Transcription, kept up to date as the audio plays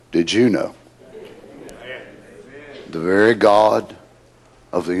Did you know the very God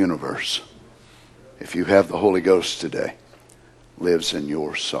of the universe, if you have the Holy Ghost today, lives in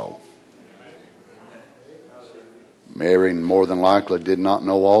your soul? Mary more than likely did not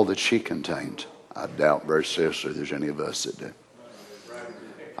know all that she contained. I doubt very seriously there's any of us that do.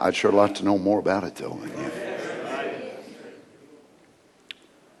 I'd sure like to know more about it though than you.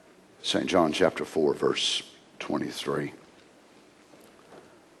 St. John chapter 4 verse 23.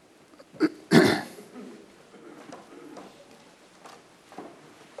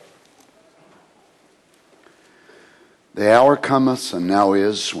 The hour cometh, and now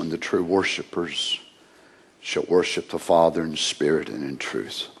is, when the true worshipers shall worship the Father in spirit and in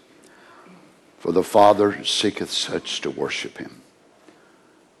truth. For the Father seeketh such to worship him.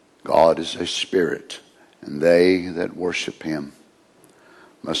 God is a spirit, and they that worship him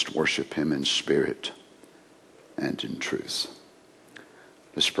must worship him in spirit and in truth.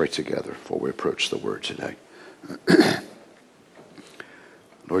 Let's pray together before we approach the word today.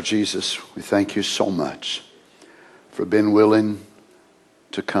 Lord Jesus, we thank you so much for being willing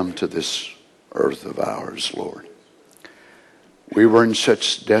to come to this earth of ours, Lord. We were in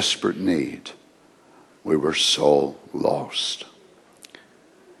such desperate need. We were so lost.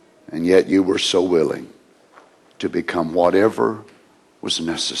 And yet you were so willing to become whatever was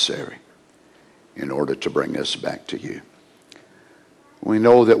necessary in order to bring us back to you. We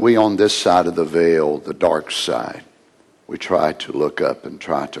know that we on this side of the veil, the dark side, we try to look up and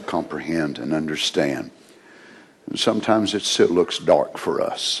try to comprehend and understand. And sometimes it still looks dark for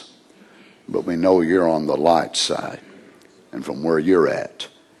us. But we know you're on the light side. And from where you're at,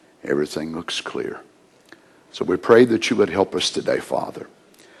 everything looks clear. So we pray that you would help us today, Father.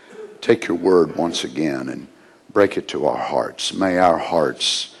 Take your word once again and break it to our hearts. May our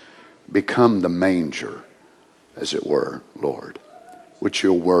hearts become the manger, as it were, Lord, which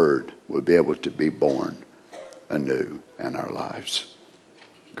your word would be able to be born anew in our lives.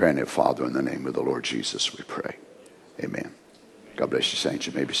 Grant it, Father, in the name of the Lord Jesus, we pray. Amen. God bless you, saints.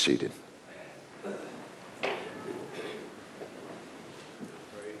 You may be seated. A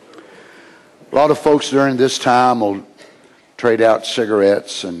lot of folks during this time will trade out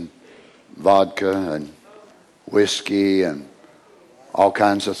cigarettes and vodka and whiskey and all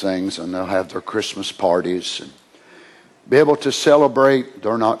kinds of things, and they'll have their Christmas parties and be able to celebrate.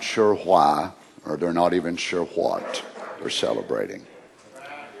 They're not sure why, or they're not even sure what they're celebrating.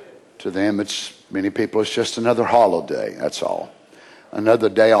 To them, many people, it's just another holiday, that's all. Another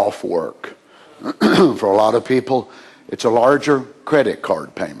day off work. For a lot of people, it's a larger credit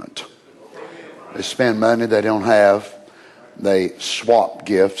card payment. They spend money they don't have. They swap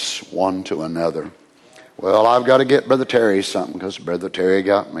gifts one to another. Well, I've got to get Brother Terry something because Brother Terry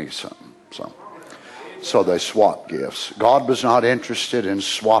got me something. So they swap gifts. God was not interested in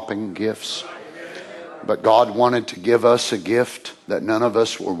swapping gifts. But God wanted to give us a gift that none of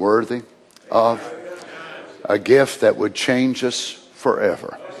us were worthy of. A gift that would change us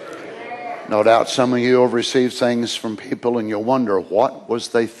forever. No doubt some of you have received things from people and you'll wonder, what was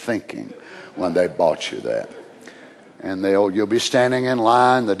they thinking when they bought you that? And you'll be standing in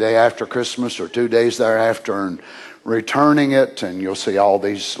line the day after Christmas or 2 days thereafter and returning it, and you'll see all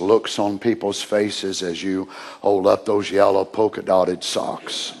these looks on people's faces as you hold up those yellow polka dotted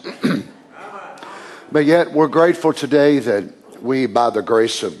socks. But yet we're grateful today that we, by the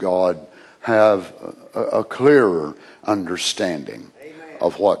grace of God, have a clearer understanding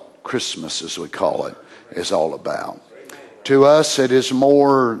of what Christmas, as we call it, is all about. To us, it is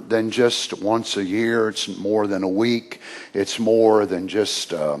more than just once a year. It's more than a week. It's more than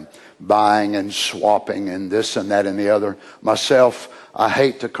just buying and swapping and this and that and the other. Myself, I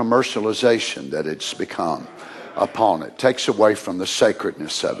hate the commercialization that it's become upon it. Takes away from the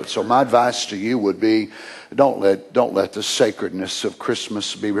sacredness of it. So my advice to you would be, don't let the sacredness of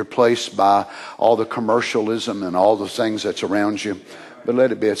Christmas be replaced by all the commercialism and all the things that's around you. But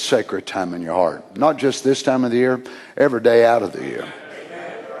let it be a sacred time in your heart. Not just this time of the year, every day out of the year.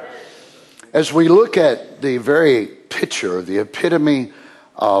 As we look at the very picture, the epitome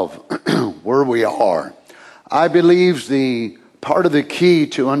of where we are, I believe the part of the key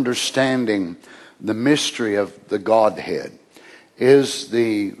to understanding the mystery of the Godhead is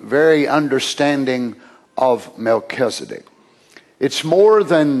the very understanding of Melchizedek. It's more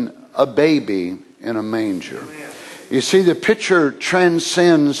than a baby in a manger. You see, the picture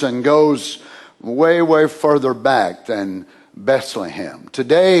transcends and goes way, way further back than Bethlehem.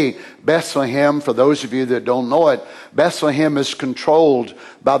 Today, Bethlehem, for those of you that don't know it, Bethlehem is controlled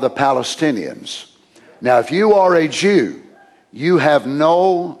by the Palestinians. Now, if you are a Jew, you have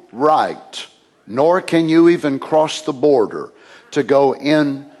no right, nor can you even cross the border to go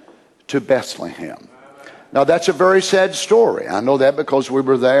in to Bethlehem. Now, that's a very sad story. I know that because we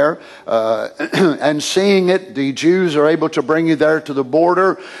were there. And seeing it, the Jews are able to bring you there to the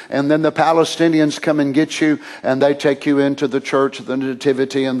border, and then the Palestinians come and get you, and they take you into the church of the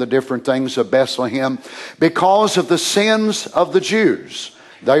Nativity and the different things of Bethlehem. Because of the sins of the Jews,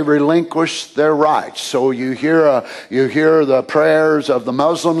 they relinquish their rights. So you hear the prayers of the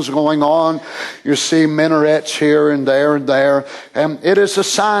Muslims going on. You see minarets here and there and there. And it is a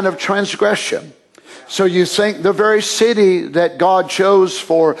sign of transgression. So you think the very city that God chose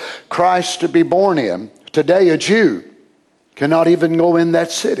for Christ to be born in, today a Jew cannot even go in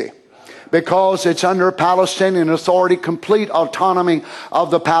that city because it's under Palestinian authority, complete autonomy of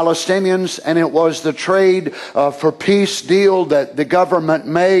the Palestinians, and it was the trade for peace deal that the government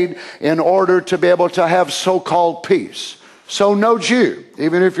made in order to be able to have so-called peace. So no Jew,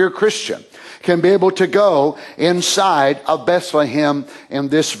 even if you're a Christian, can be able to go inside of Bethlehem in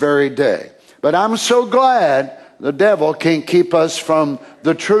this very day. But I'm so glad the devil can't keep us from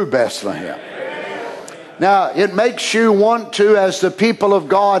the true Bethlehem. Now, it makes you want to, as the people of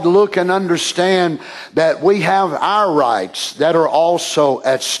God, look and understand that we have our rights that are also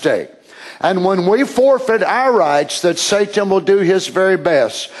at stake. And when we forfeit our rights, that Satan will do his very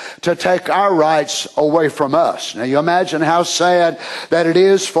best to take our rights away from us. Now you imagine how sad that it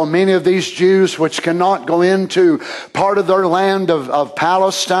is for many of these Jews which cannot go into part of their land of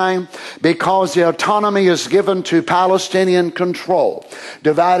Palestine because the autonomy is given to Palestinian control.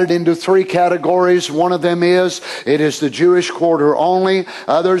 Divided into three categories. One of them is, it is the Jewish quarter only.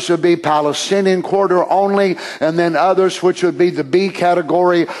 Others would be Palestinian quarter only. And then others which would be the B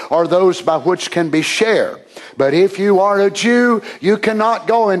category are those by which can be shared. But if you are a Jew, you cannot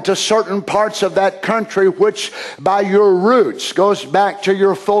go into certain parts of that country which by your roots goes back to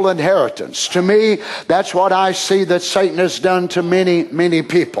your full inheritance. To me, that's what I see that Satan has done to many, many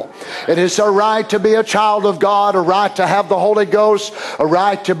people. It is a right to be a child of God, a right to have the Holy Ghost, a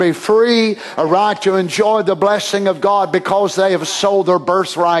right to be free, a right to enjoy the blessing of God because they have sold their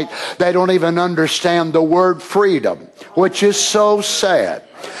birthright. They don't even understand the word freedom, which is so sad.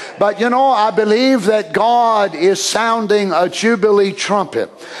 But you know, I believe that God is sounding a jubilee trumpet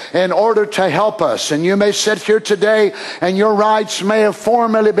in order to help us. And you may sit here today and your rights may have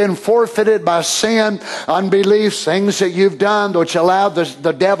formerly been forfeited by sin, unbelief, things that you've done which allowed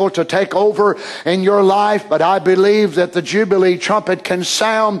the devil to take over in your life. But I believe that the jubilee trumpet can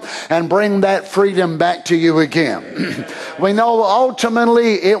sound and bring that freedom back to you again. We know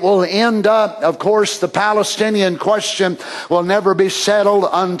ultimately it will end up, of course, the Palestinian question will never be settled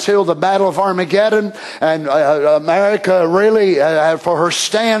until the Battle of Armageddon. And America really, for her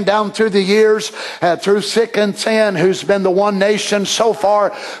stand down through the years, through thick and thin, who's been the one nation so far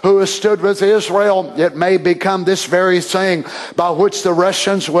who has stood with Israel, it may become this very thing by which the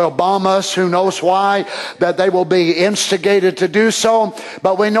Russians will bomb us. Who knows why? That they will be instigated to do so.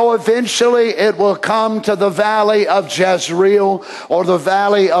 But we know eventually it will come to the valley of Jezreel or the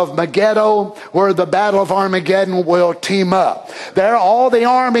valley of Megiddo, where the Battle of Armageddon will team up. There all the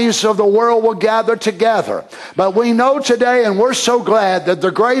armies of the world will gather together. But we know today, and we're so glad, that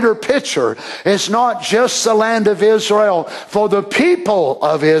the greater picture is not just the land of Israel for the people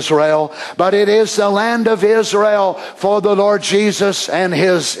of Israel, but it is the land of Israel for the Lord Jesus and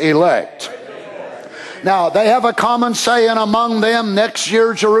His elect. Now, they have a common saying among them, next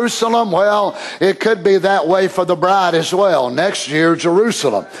year Jerusalem. Well, it could be that way for the bride as well. Next year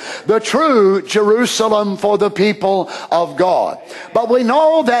Jerusalem. The true Jerusalem for the people of God. But we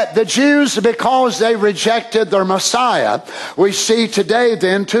know that the Jews, because they rejected their Messiah, we see today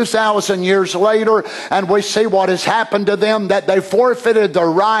then, 2,000 years later, and we see what has happened to them, that they forfeited their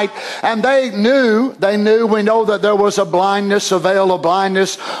right, and we know that there was a blindness, a veil of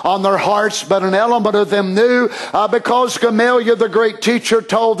blindness on their hearts, but an element of them knew because Gamaliel, the great teacher,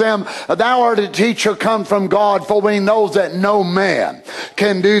 told them, "Thou art a teacher come from God, for we know that no man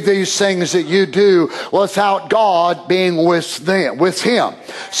can do these things that you do without God being with him."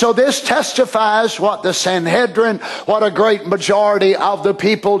 So this testifies what the Sanhedrin, what a great majority of the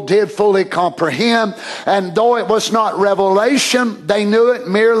people did fully comprehend. And though it was not revelation, they knew it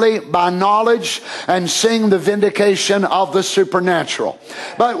merely by knowledge and seeing the vindication of the supernatural.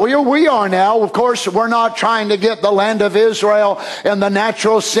 But we are now, of course, we're we're not trying to get the land of Israel in the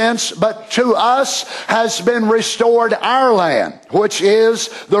natural sense, but to us has been restored our land, which is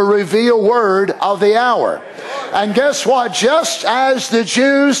the revealed word of the hour. And guess what? Just as the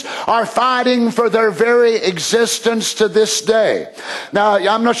Jews are fighting for their very existence to this day. Now,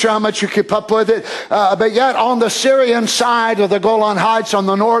 I'm not sure how much you keep up with it, but yet on the Syrian side of the Golan Heights, on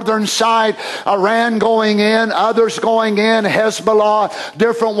the northern side, Iran going in, others going in, Hezbollah,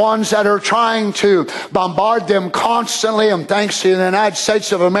 different ones that are trying to bombard them constantly. And thanks to the United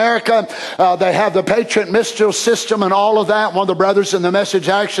States of America, they have the Patriot missile system and all of that. One of the brothers in the message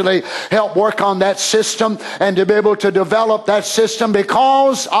actually helped work on that system, and to be able to develop that system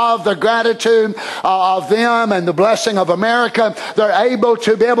because of the gratitude of them and the blessing of America, they're able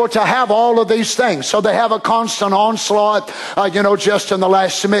to be able to have all of these things. So they have a constant onslaught. Just in the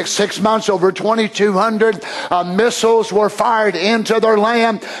last 6 months, over 2,200 missiles were fired into their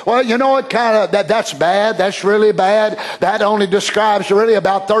land. Well, you know what? That's bad. That's really bad. That only describes really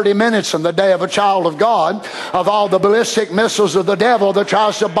about 30 minutes in the day of a child of God, of all the ballistic missiles of the devil that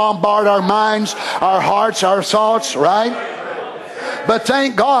tries to bombard our minds, our hearts, our thoughts, right? But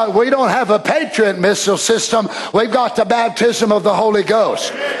thank God we don't have a Patriot missile system. We've got the baptism of the Holy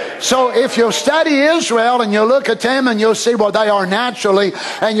Ghost. So if you'll study Israel and you'll look at them and you'll see where they are naturally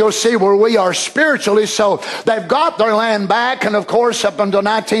and you'll see where we are spiritually. So they've got their land back, and of course up until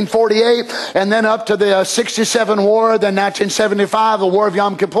 1948 and then up to the 67 war, then 1975, the War of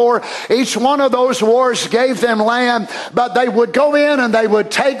Yom Kippur. Each one of those wars gave them land, but they would go in and they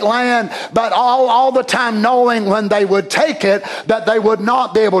would take land, but all the time knowing when they would take it that they would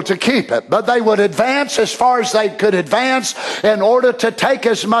not be able to keep it. But they would advance as far as they could advance in order to take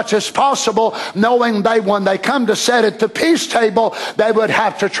as much as possible, knowing when they come to set at the peace table, they would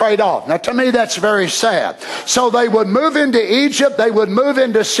have to trade off. Now, to me, that's very sad. So they would move into Egypt, they would move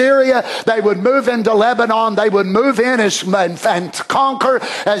into Syria, they would move into Lebanon, they would move in and conquer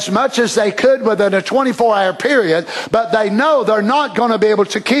as much as they could within a 24-hour period, but they know they're not going to be able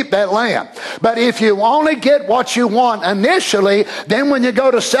to keep that land. But if you only get what you want initially, then when you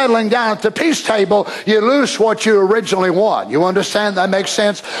go to settling down at the peace table, you lose what you originally want. You understand? That makes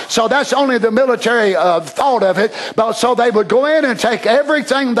sense? So that's only the military thought of it. But so they would go in and take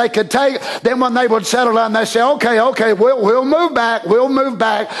everything they could take. Then when they would settle down, they say, okay, we'll move back.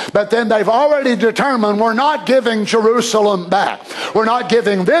 But then they've already determined we're not giving Jerusalem back. We're not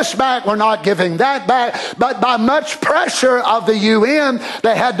giving this back. We're not giving that back. But by much pressure of the UN,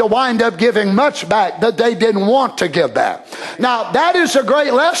 they had to wind up giving much back that they didn't want to give back. Now, that is a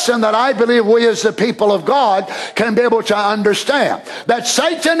great lesson that I believe we as the people of God can be able to understand. That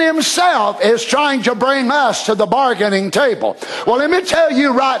Satan himself is trying to bring us to the bargaining table. Well, let me tell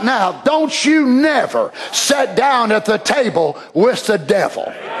you right now, don't you never sit down at the table with the devil.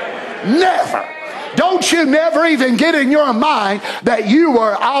 Never. Don't you never even get in your mind that you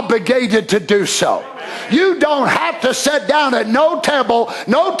are obligated to do so. You don't have to sit down at no table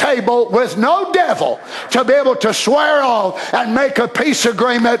with no devil to be able to swear off and make a peace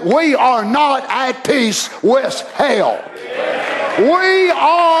agreement. We are not at peace with hell. We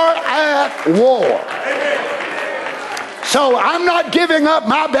are at war. So I'm not giving up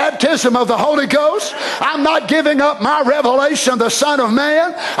my baptism of the Holy Ghost. I'm not giving up my revelation of the Son of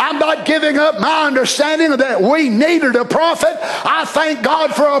Man. I'm not giving up my understanding that we needed a prophet. I thank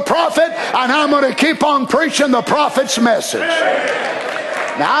God for a prophet, and I'm going to keep on preaching the prophet's message.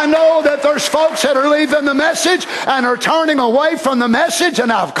 Now, I know that there's folks that are leaving the message and are turning away from the message, and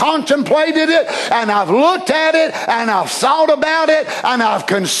I've contemplated it, and I've looked at it, and I've thought about it, and I've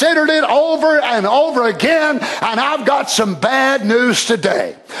considered it over and over again, and I've got some bad news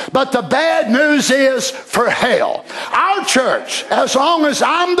today. But the bad news is for hell. Our church, as long as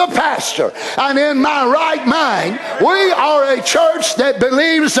I'm the pastor and in my right mind, we are a church that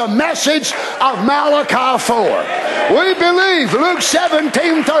believes the message of Malachi 4. We believe Luke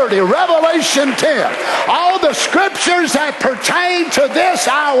 17:30, Revelation 10, all the scriptures that pertain to this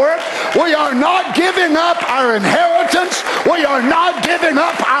hour. We are not giving up our inheritance. We are not giving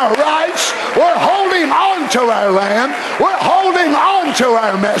up our rights. We're holding on to our land. We're holding on to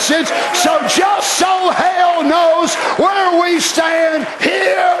our message. So just so hell knows where we stand,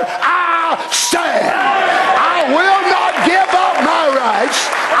 here I stand. I will not give up my rights.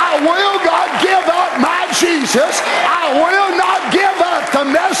 I will not give up my Jesus. I will not give up the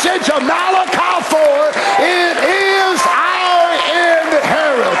message of Malachi 4. It is our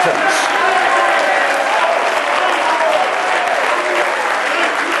inheritance.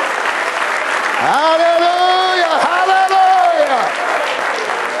 Hallelujah! Hallelujah!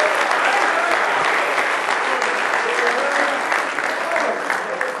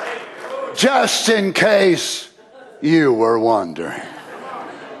 just in case you were wondering.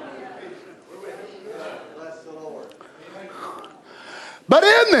 But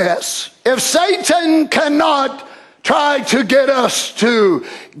in this, if Satan cannot try to get us to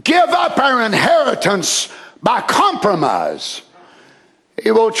give up our inheritance by compromise, he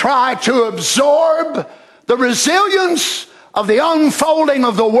will try to absorb the resilience of the unfolding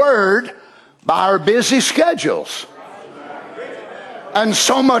of the Word by our busy schedules. And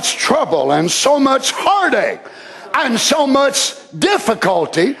so much trouble and so much heartache and so much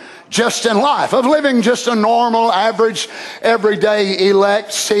difficulty just in life, of living just a normal, average, everyday,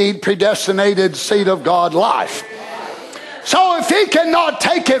 elect, seed, predestinated seed of God life. So if he cannot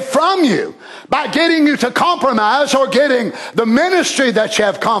take it from you by getting you to compromise or getting the ministry that you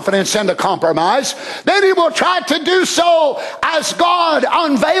have confidence in to compromise, then he will try to do so as God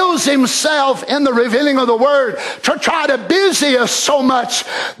unveils himself in the revealing of the Word, to try to busy us so much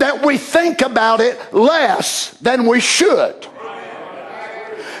that we think about it less than we should,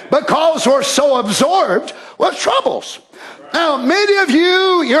 because we're so absorbed with troubles. Now, many of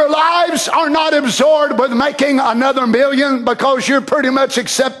you, your lives are not absorbed with making another million, because you pretty much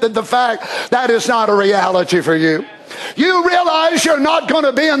accepted the fact that is not a reality for you. You realize you're not going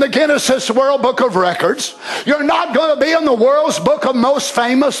to be in the Guinness World Book of Records. You're not going to be in the world's book of most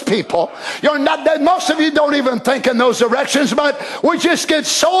famous people. You're not. Most of you don't even think in those directions, but we just get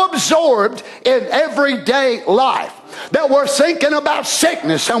so absorbed in everyday life that we're thinking about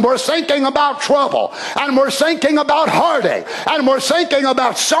sickness, and we're thinking about trouble, and we're thinking about heartache, and we're thinking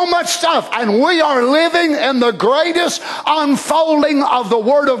about so much stuff, and we are living in the greatest unfolding of the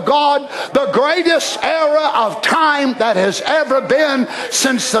Word of God, the greatest era of time that has ever been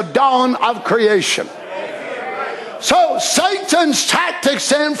since the dawn of creation. So Satan's tactics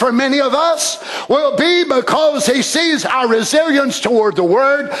then for many of us will be, because he sees our resilience toward the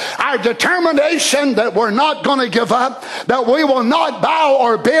Word, our determination that we're not going to give up, that we will not bow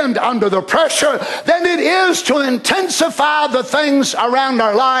or bend under the pressure, then it is to intensify the things around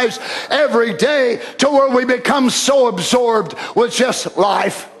our lives every day to where we become so absorbed with just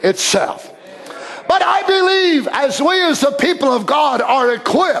life itself. But I believe as we as the people of God are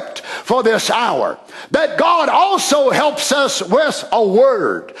equipped for this hour, that God also helps us with a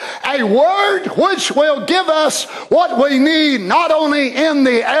word which will give us what we need, not only in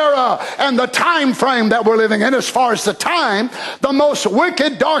the era and the time frame that we're living in, as far as the time, the most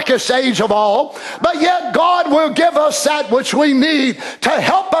wicked, darkest age of all, but yet God will give us that which we need to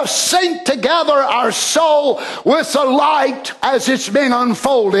help us sync together our soul with the light as it's being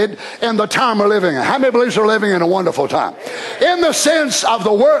unfolded in the time we're living in. How many believes we're living in a wonderful time? In the sense of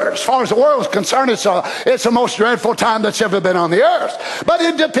the word, as far as the world is concerned, it's the most dreadful time that's ever been on the earth. But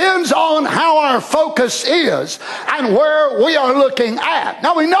it depends on how our focus is and where we are looking at.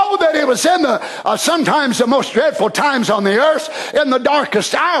 Now we know that it was in the sometimes the most dreadful times on the earth, in the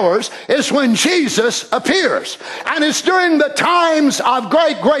darkest hours, is when Jesus appears. And it's during the times of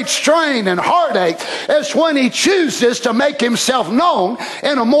great strain and heartache, it's when he chooses to make himself known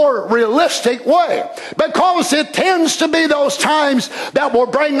in a more realistic way. Because it tends to be those times that will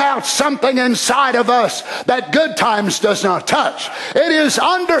bring out something inside of us that good times does not touch. It is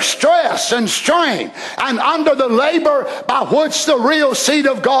under stress and strain and under the labor by which the real seed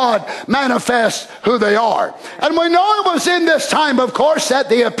of God manifests who they are. And we know it was in this time, of course, that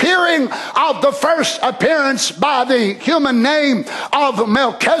the appearing of the first appearance by the human name of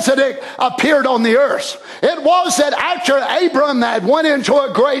Melchizedek appeared on the earth. It was that after Abram had went into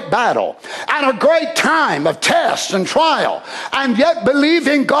a great battle and a great time of test and trial, and yet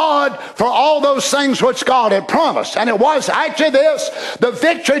believing God for all those things which God had promised. And it was after this, the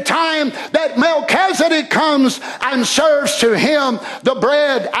victory time, that Melchizedek comes and serves to him the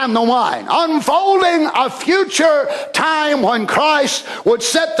bread and the wine, unfolding a future time when Christ would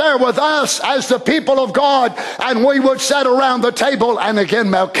sit there with us as the people of God, and we would sit around the table, and again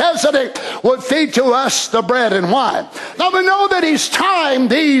Melchizedek would feed to us the bread and wine. Now we know that he's timed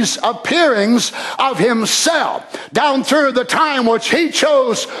these appearings of himself down through the time which he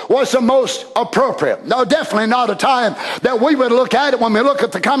chose was the most appropriate. No, definitely not a time that we would look at it when we look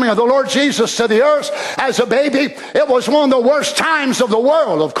at the coming of the Lord Jesus to the earth as a baby. It was one of the worst times of the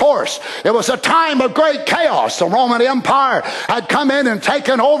world, of course. It was a time of great chaos. The Roman Empire had come in and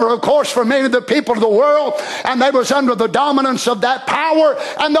taken over, of course, for many of the people of the world, and they was under the dominance of that power,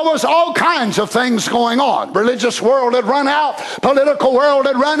 and there was all kinds of things going on. Religious world had run out. Political world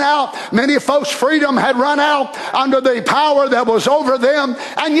had run out. Many folks' freedom had run out under the power that was over them.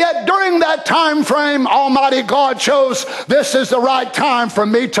 And yet during that time frame, Almighty God chose, this is the right time for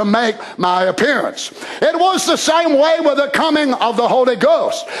me to make my appearance. It was the same way with the coming of the Holy Ghost.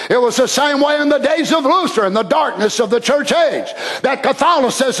 Ghost. It was the same way in the days of Luther, in the darkness of the church age, that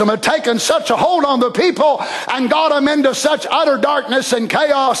Catholicism had taken such a hold on the people and got them into such utter darkness and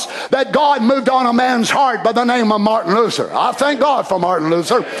chaos that God moved on a man's heart by the name of Martin Luther. I thank God for Martin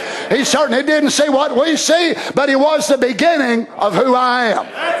Luther. He certainly didn't see what we see, but he was the beginning of who I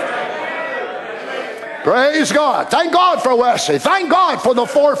am. Praise God. Thank God for Wesley. Thank God for the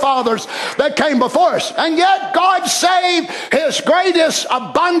forefathers that came before us. And yet God saved his greatest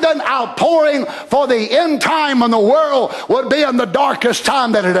abundant outpouring for the end time when the world would be in the darkest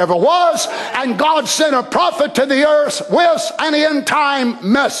time that it ever was. And God sent a prophet to the earth with an end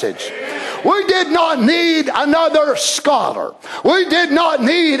time message. We did not need another scholar. We did not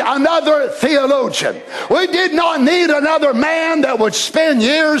need another theologian. We did not need another man that would spend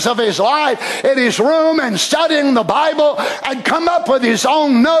years of his life in his room and studying the Bible and come up with his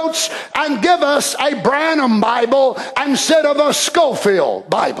own notes and give us a Branham Bible instead of a Scofield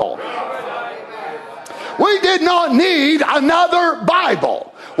Bible. We did not need another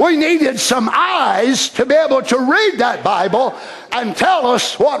Bible. We needed some eyes to be able to read that Bible and tell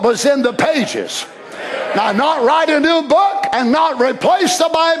us what was in the pages. Now, not write a new book and not replace the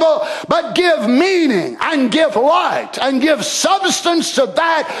Bible, but give meaning and give light and give substance to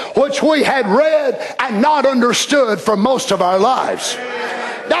that which we had read and not understood for most of our lives.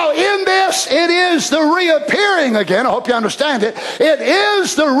 Now, in this, it is the reappearing again. I hope you understand it. It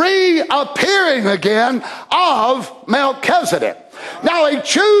is the reappearing again of Melchizedek. Now he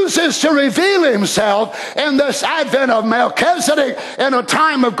chooses to reveal himself in this advent of Melchizedek in a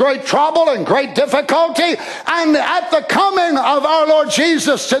time of great trouble and great difficulty. And at the coming of our Lord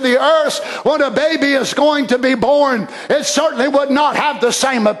Jesus to the earth, when a baby is going to be born, it certainly would not have the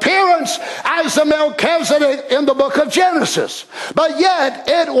same appearance as the Melchizedek in the book of Genesis. But yet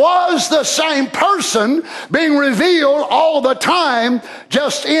it was the same person being revealed all the time,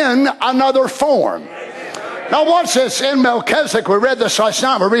 just in another form. Now watch this in Melchizedek. We read this last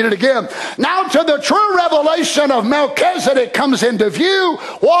night. We'll read it again. Now to the true revelation of Melchizedek comes into view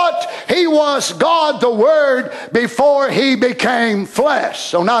what? He was God the Word before he became flesh.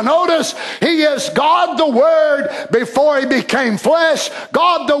 So now notice, he is God the Word before he became flesh.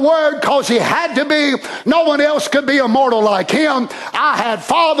 God the Word because he had to be. No one else could be immortal like him. I had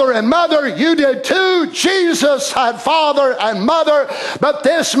father and mother. You did too. Jesus had father and mother. But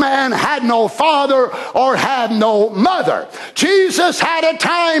this man had no father or had no mother. Jesus had a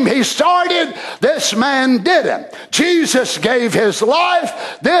time he started. This man didn't. Jesus gave his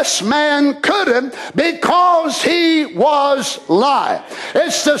life. This man couldn't because he was life.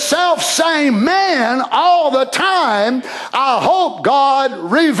 It's the self same man all the time. I hope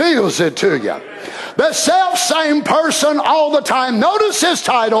God reveals it to you. The self-same person all the time. Notice his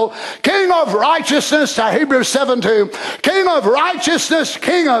title, King of Righteousness, to Hebrews 7:2. King of Righteousness,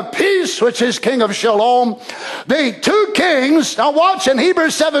 King of Peace, which is King of Shalom. The two kings, now watch in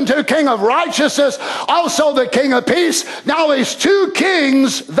Hebrews 7:2, King of Righteousness, also the King of Peace. Now there's two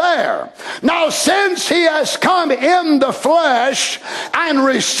kings there. Now since he has come in the flesh and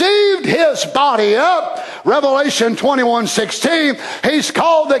received his body up, Revelation 21:16, he's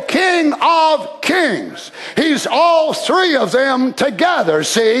called the King of Kings. He's all three of them together.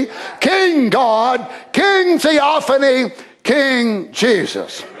 See, King God, King Theophany, King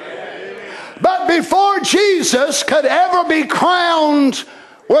Jesus. But before Jesus could ever be crowned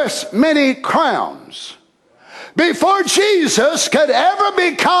with many crowns, before Jesus could ever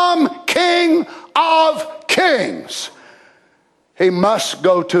become King of Kings, he must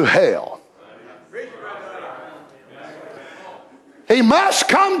go to hell. He must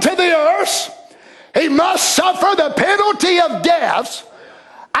come to the earth. He must suffer the penalty of death,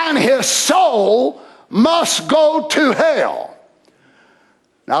 and his soul must go to hell.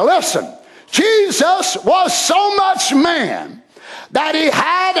 Now listen, Jesus was so much man that he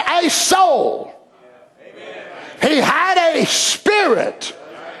had a soul. He had a spirit.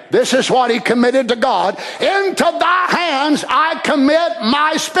 This is what he committed to God. Into thy hands I commit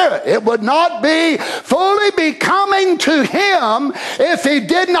my spirit. It would not be fully becoming to him if he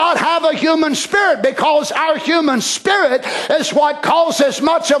did not have a human spirit, because our human spirit is what causes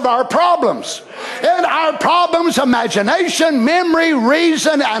much of our problems. In our problems, imagination, memory,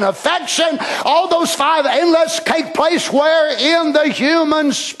 reason, and affection, all those five inlets take place where? In the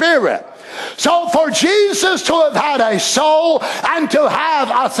human spirit. So for Jesus to have had a soul and to have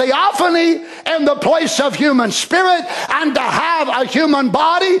a theophany in the place of human spirit and to have a human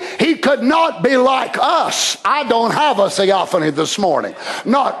body, he could not be like us. I don't have a theophany this morning,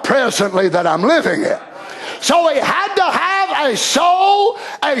 not presently that I'm living in. So he had to have a soul,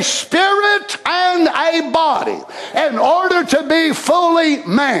 a spirit, and a body in order to be fully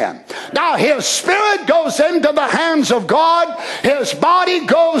man. Now his spirit goes into the hands of God, his body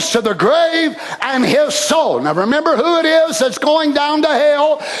goes to the grave, and his soul. Now remember who it is that's going down to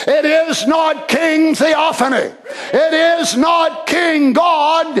hell. It is not King Theophany. It is not King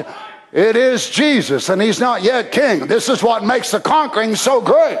God. It is Jesus, and he's not yet king. This is what makes the conquering so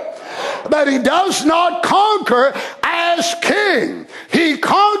great. But he does not conquer as king. He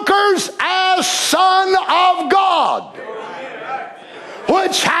conquers as Son of God,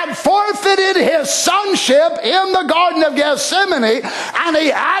 which had forfeited his sonship in the Garden of Gethsemane, and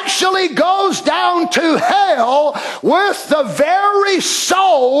he actually goes down to hell with the very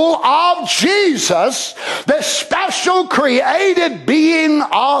soul of Jesus, the special created being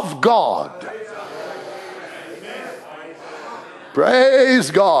of God.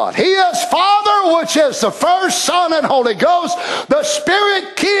 Praise God. He is Father, which is the first, Son, and Holy Ghost, the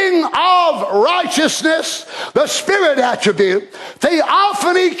Spirit, King of righteousness, the Spirit attribute,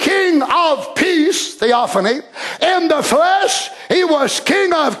 Theophany, King of peace, Theophany. In the flesh, he was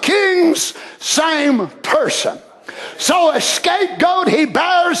King of kings, same person. So a scapegoat, he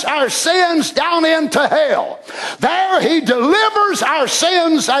bears our sins down into hell. There he delivers our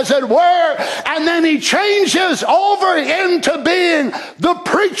sins, as it were, and then he changes over into being the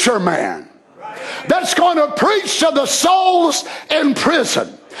preacher man that's going to preach to the souls in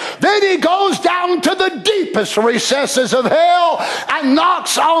prison. Then he goes down to the deepest recesses of hell and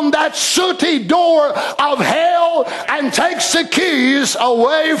knocks on that sooty door of hell and takes the keys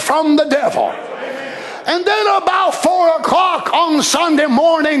away from the devil. And then about 4 o'clock on Sunday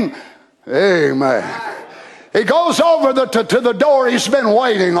morning, amen, he goes over to the door he's been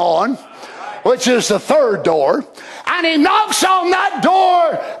waiting on, which is the third door, and he knocks on that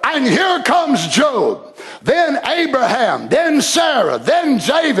door, and here comes Job, then Abraham, then Sarah, then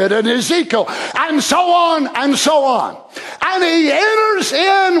David and Ezekiel, and so on and so on. And he enters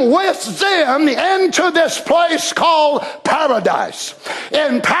in with them into this place called paradise.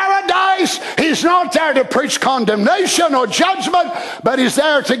 In paradise, he's not there to preach condemnation or judgment, but he's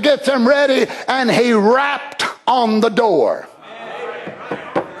there to get them ready, and he rapped on the door.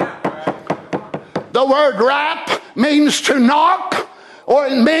 The word rap means to knock, or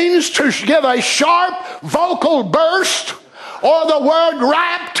it means to give a sharp vocal burst, or the word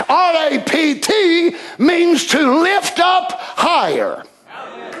rapt, R-A-P-T, means to lift up higher.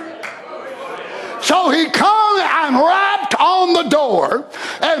 So he come and rapped on the door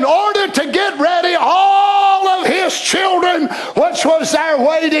in order to get ready all of his children, which was there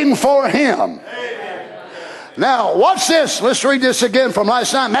waiting for him. Now, watch this. Let's read this again from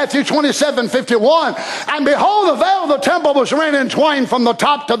last night. Matthew 27:51. And behold, the veil of the temple was rent in twain from the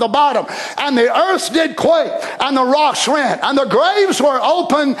top to the bottom. And the earth did quake, and the rocks rent, and the graves were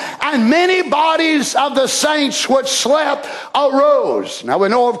opened, and many bodies of the saints which slept arose. Now we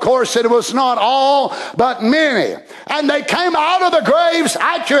know, of course, that it was not all, but many. And they came out of the graves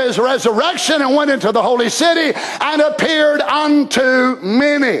after his resurrection and went into the holy city and appeared unto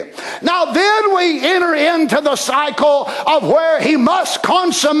many. Now then we enter into the cycle of where he must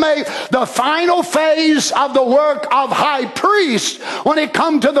consummate the final phase of the work of high priest when it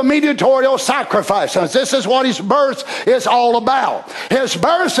comes to the mediatorial sacrifice. And this is what his birth is all about. His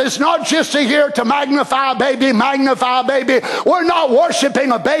birth is not just here to magnify a baby, magnify a baby. We're not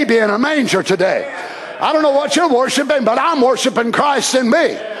worshiping a baby in a manger today. I don't know what you're worshiping, but I'm worshiping Christ in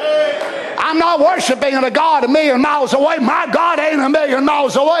me. I'm not worshiping a God a million miles away. My God ain't a million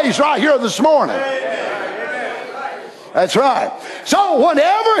miles away. He's right here this morning. That's right. So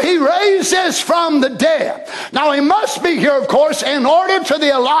whenever he raises from the dead, now he must be here, of course, in order to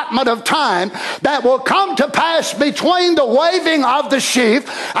the allotment of time that will come to pass between the waving of the sheaf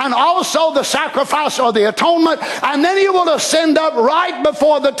and also the sacrifice or the atonement, and then he will ascend up right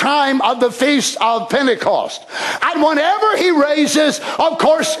before the time of the Feast of Pentecost. And whenever he raises, of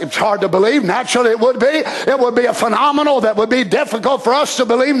course, it's hard to believe. Naturally it would be a phenomenal that would be difficult for us to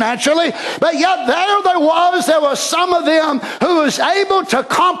believe naturally, but yet there was some of them who was able to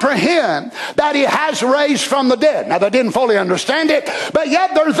comprehend that he has raised from the dead. Now they didn't fully understand it, but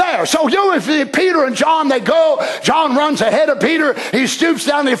yet they're there. So Peter and John, they go. John runs ahead of Peter. He stoops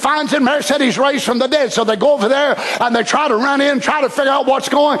down and he finds him. Mary said he's raised from the dead. So they go over there and they try to run in, try to figure out what's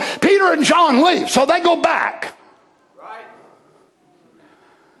going on. Peter and John leave. So they go back.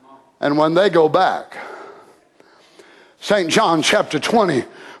 And when they go back, St. John chapter 20,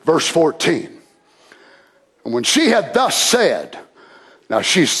 verse 14. And when she had thus said, now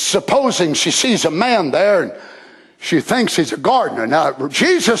she's supposing she sees a man there and she thinks he's a gardener. Now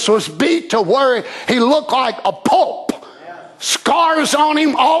Jesus was beat to where he looked like a pulp scars on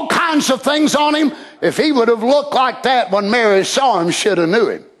him, all kinds of things on him. If he would have looked like that when Mary saw him, she'd have knew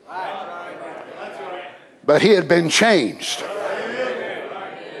him. But he had been changed.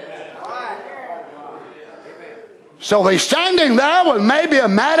 So he's standing there with maybe a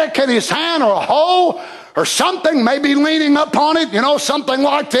mattock in his hand or a hoe or something, maybe leaning up on it, something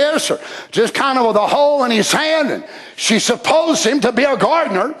like this, or just kind of with a hole in his hand. And she supposed him to be a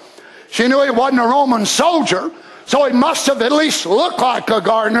gardener. She knew he wasn't a Roman soldier, so he must have at least looked like a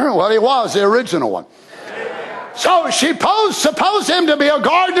gardener. Well, he was the original one. So she supposed him to be a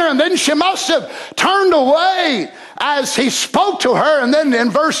gardener, and then she must have turned away as he spoke to her. And then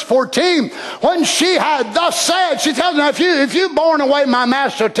in verse 14, when she had thus said, she tells him, if you've borne away my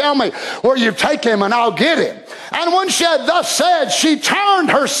master, tell me where you take him and I'll get him. And when she had thus said, she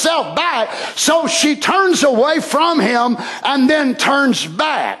turned herself back. So she turns away from him and then turns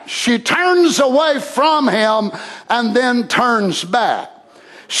back. She turns away from him and then turns back.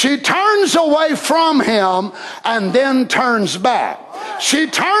 She turns away from him and then turns back. She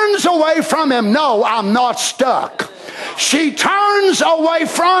turns away from him. No, I'm not stuck. She turns away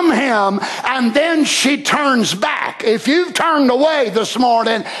from him and then she turns back. If you've turned away this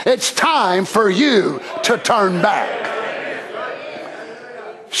morning, it's time for you to turn back.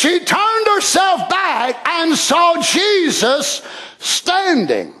 She turned herself back and saw Jesus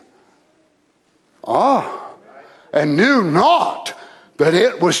standing. And knew not that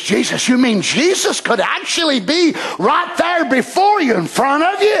it was Jesus. You mean Jesus could actually be right there before you, in front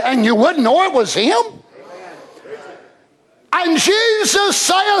of you, and you wouldn't know it was him? And Jesus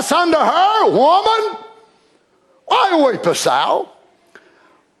saith unto her, Woman, why weepest thou?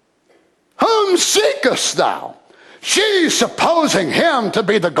 Whom seekest thou? She's supposing him to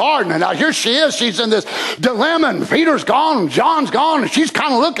be the gardener. Now here she is, she's in this dilemma, and Peter's gone, and John's gone, and she's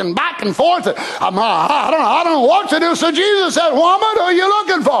kind of looking back and forth. I don't know what to do. So Jesus said, Woman, who are you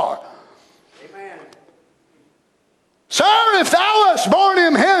looking for? Amen. Sir, if thou hast borne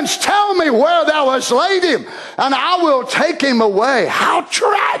him hence, tell me where thou hast laid him, and I will take him away. How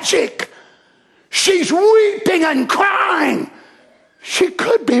tragic. She's weeping and crying. She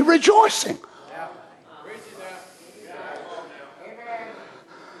could be rejoicing.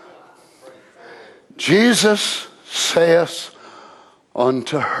 Jesus saith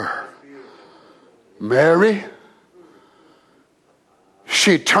unto her, Mary.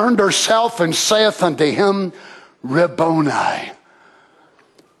 She turned herself and saith unto him, Rabboni,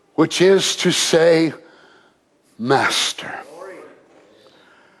 which is to say, Master.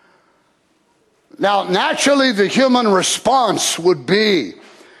 Now, naturally, the human response would be,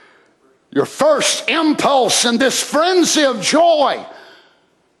 your first impulse in this frenzy of joy,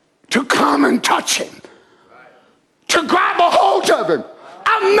 to come and touch him, to grab a hold of him.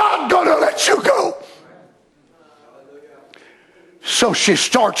 I'm not going to let you go. So she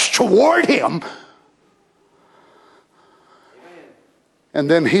starts toward him.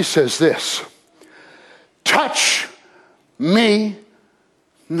 And then he says this, touch me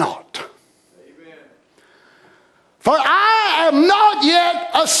not. For I am not yet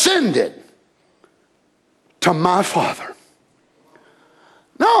ascended to my Father.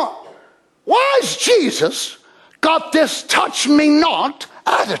 Now, why has Jesus got this touch me not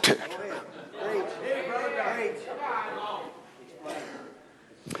attitude?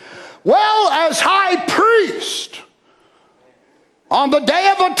 Well, as high priest on the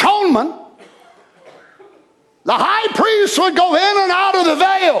Day of Atonement, the high priest would go in and out of the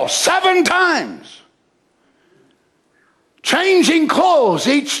veil 7 times, changing clothes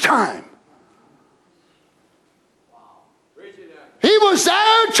each time. He was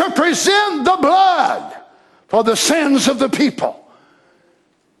there to present the blood for the sins of the people.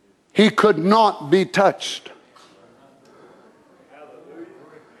 He could not be touched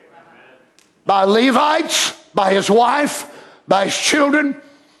by Levites, by his wife, by his children.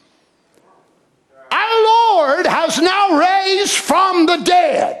 Our Lord has now raised from the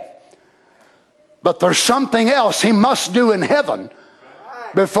dead. But there's something else he must do in heaven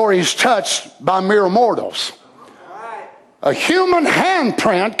before he's touched by mere mortals. A human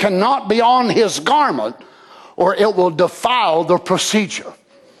handprint cannot be on his garment, or it will defile the procedure.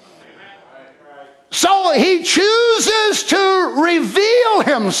 So he chooses to reveal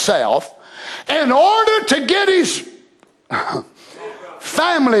himself in order to get his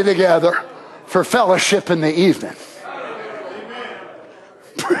family together for fellowship in the evening.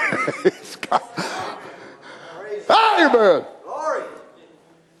 Praise God. Amen.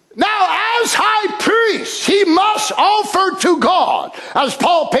 Now, as high priest, he must offer to God, as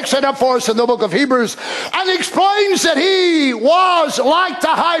Paul picks it up for us in the book of Hebrews, and explains that he was like the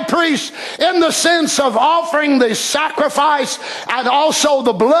high priest in the sense of offering the sacrifice and also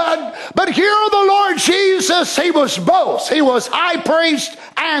the blood. But here the Lord Jesus, he was both. He was high priest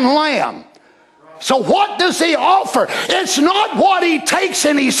and lamb. So what does he offer? It's not what he takes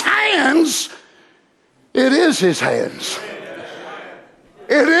in his hands. It is his hands.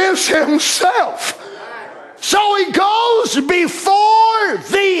 It is himself. So he goes before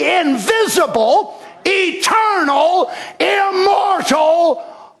the invisible, eternal, immortal,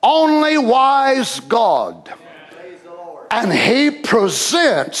 only wise God. And he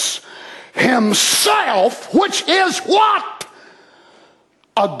presents himself, which is what?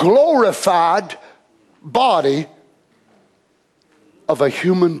 A glorified body of a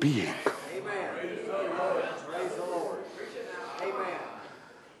human being.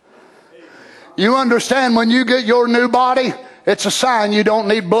 You understand, when you get your new body, it's a sign you don't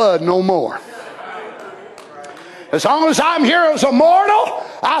need blood no more. As long as I'm here as a mortal,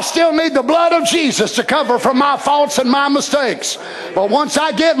 I still need the blood of Jesus to cover for my faults and my mistakes. But once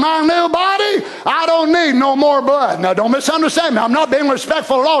I get my new body, I don't need no more blood. Now, don't misunderstand me. I'm not being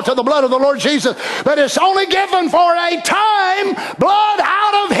respectful at all to the blood of the Lord Jesus. But it's only given for a time, blood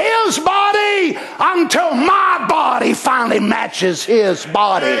out of his body, until my body finally matches his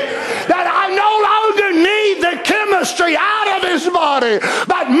body. That I no longer need the chemistry out of his body,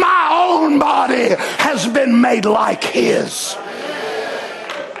 but my own body has been made like his.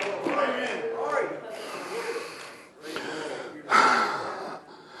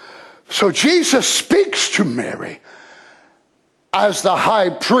 So Jesus speaks to Mary as the high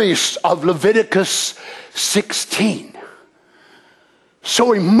priest of Leviticus 16.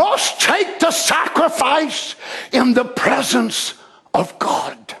 So he must take the sacrifice in the presence of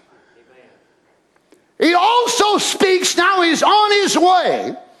God. He also speaks, now he's on his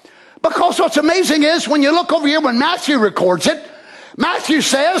way, because what's amazing is when you look over here when Matthew records it, Matthew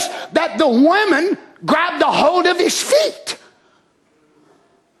says that the women grabbed a hold of his feet.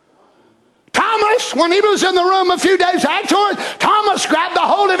 Thomas, when he was in the room a few days afterward, Thomas grabbed a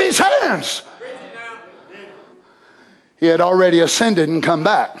hold of his hands. He had already ascended and come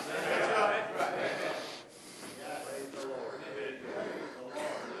back.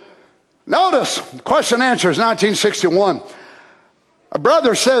 Notice, question and answers, 1961. A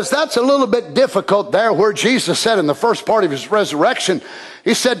brother says that's a little bit difficult there where Jesus said in the first part of his resurrection,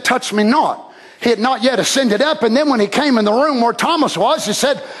 he said, touch me not. He had not yet ascended up, and then when he came in the room where Thomas was, he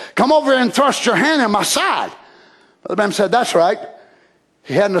said, come over and thrust your hand in my side. Brother Branham said, that's right.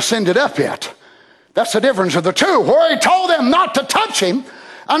 He hadn't ascended up yet. That's the difference of the two. Where he told them not to touch him,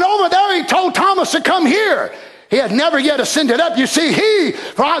 and over there he told Thomas to come here. He had never yet ascended up. You see,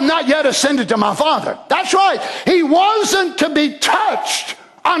 for I have not yet ascended to my Father. That's right. He wasn't to be touched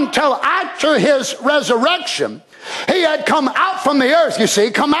until after his resurrection. He had come out from the earth, you see,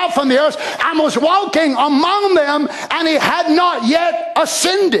 come out from the earth and was walking among them, and he had not yet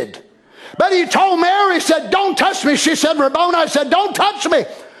ascended. But he told Mary, he said, don't touch me. She said, Rabboni, I said, don't touch me,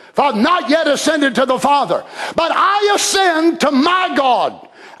 for I have not yet ascended to the Father. But I ascend to my God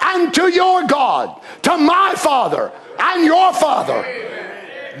and to your God, to my Father and your Father.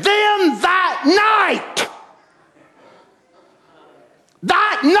 Then that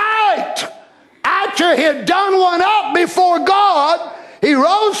night, after he had done one up before God, he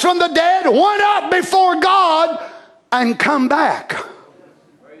rose from the dead, went up before God, and come back.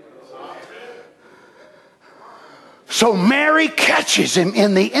 So Mary catches him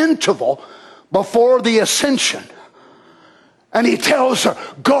in the interval before the ascension. And he tells her,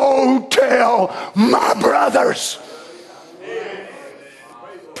 go tell my brothers.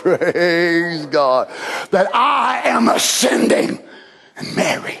 Praise God. That I am ascending. And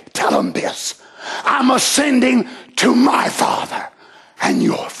Mary, tell them this. I'm ascending to my Father and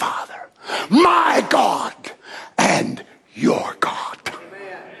your Father. My God and your God.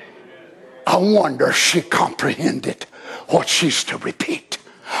 I wonder if she comprehended what she's to repeat.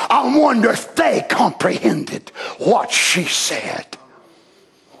 I wonder if they comprehended what she said.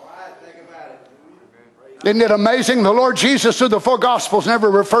 Isn't it amazing? The Lord Jesus through the four Gospels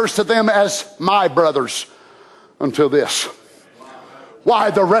never refers to them as my brothers until this.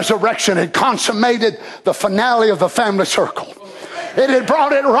 Why? The resurrection had consummated the finale of the family circle. It had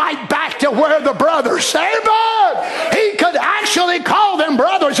brought it right back to where the brothers, amen. He could actually call them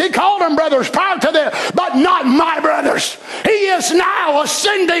brothers. He called them brothers prior to this, but not my brothers. He is now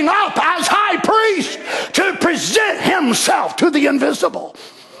ascending up as high priest to present himself to the invisible.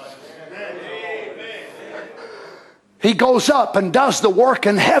 He goes up and does the work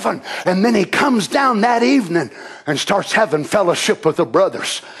in heaven, and then he comes down that evening and starts having fellowship with the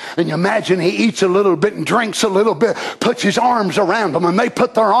brothers. And you imagine he eats a little bit and drinks a little bit, puts his arms around them, and they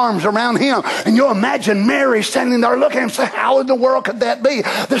put their arms around him. And you imagine Mary standing there looking and saying, how in the world could that be?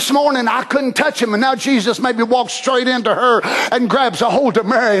 This morning I couldn't touch him, and now Jesus maybe walks straight into her and grabs a hold of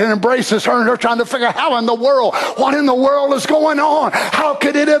Mary and embraces her, and they're trying to figure out how in the world, what in the world is going on? How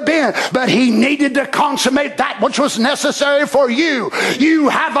could it have been? But he needed to consummate that which was necessary for you. You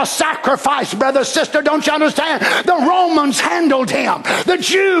have a sacrifice, brother, sister. Don't you understand? The Romans handled him. The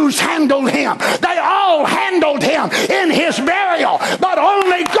Jews handled him. They all handled him in his burial. But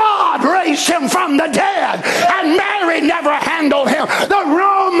only God raised him from the dead. And Mary never handled him. The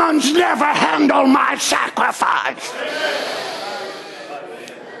Romans never handled my sacrifice.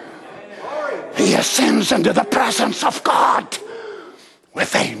 He ascends into the presence of God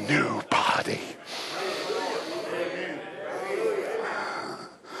with a new body.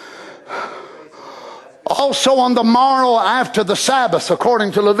 Also on the morrow after the Sabbath,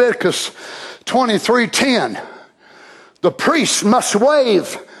 according to Leviticus 23:10, the priest must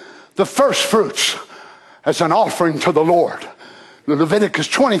wave the first fruits as an offering to the Lord. Leviticus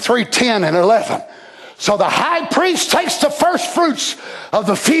 23:10 and 11. So the high priest takes the first fruits of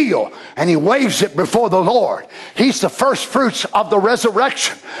the field and he waves it before the Lord. He's the first fruits of the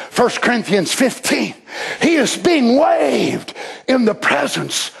resurrection. 1 Corinthians 15. He is being waved in the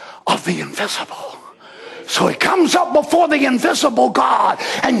presence of the invisible. So he comes up before the invisible God,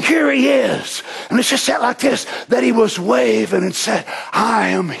 and here he is. And it's just said like this, that he was waving and said, I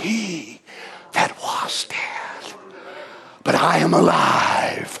am he that was dead, but I am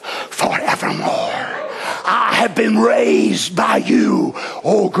alive forevermore. I have been raised by you,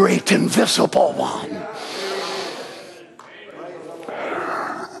 O great invisible one.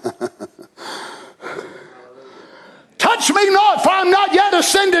 Touch me not, for I am not yet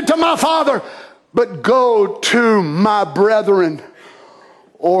ascended to my Father, but go to my brethren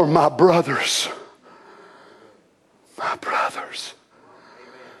or my brothers. My brothers.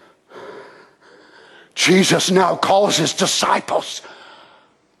 Jesus now calls his disciples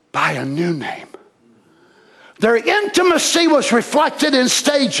by a new name. Their intimacy was reflected in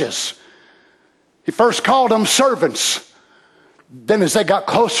stages. He first called them servants. Then as they got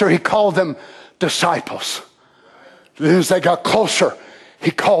closer, he called them disciples. Then as they got closer,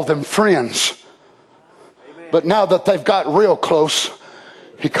 he called them friends. But now that they've got real close,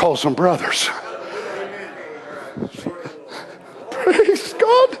 he calls them brothers. Praise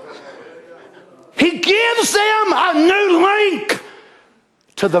God. He gives them a new link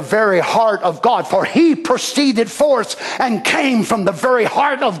to the very heart of God. For he proceeded forth and came from the very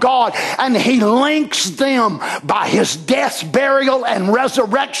heart of God. And he links them by his death, burial, and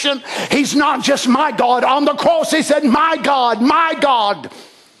resurrection. He's not just my God. On the cross he said, my God, my God.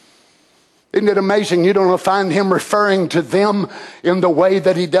 Isn't it amazing? You don't find him referring to them in the way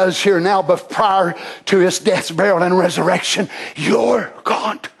that he does here now, but prior to his death, burial, and resurrection, your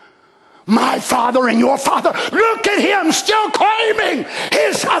God, my Father and your Father. Look at him still claiming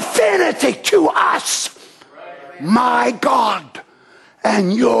his affinity to us. My God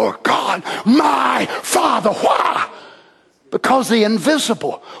and your God, my Father. Why? Because the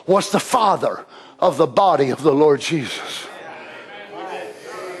invisible was the Father of the body of the Lord Jesus.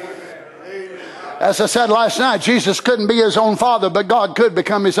 As I said last night, Jesus couldn't be his own father, but God could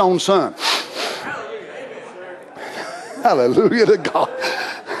become his own son. Hallelujah to God.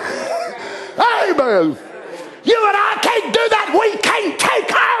 Amen. You and I can't do that. We can't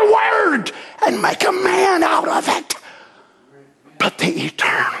take our word and make a man out of it. But the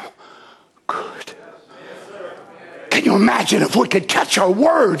eternal could. Can you imagine if we could catch our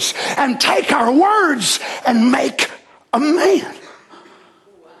words and take our words and make a man?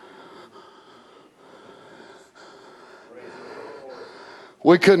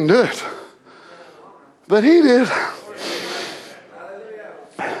 We couldn't do it, but he did.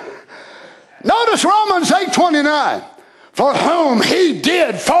 Notice Romans 8:29. For whom he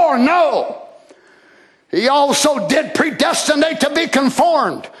did foreknow, he also did predestinate to be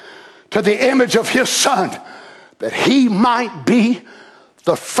conformed to the image of his Son, that he might be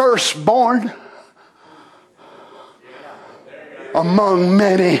the firstborn among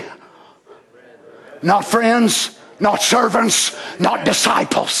many. Not friends, not servants, not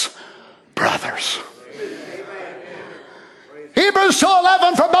disciples, brothers. Hebrews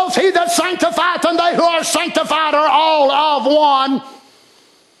 2:11, for both he that sanctifieth and they who are sanctified are all of one.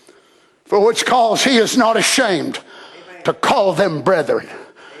 For which cause he is not ashamed to call them brethren,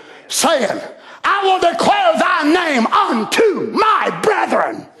 saying, I will declare thy name unto my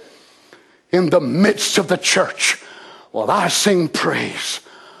brethren. In the midst of the church, will I sing praise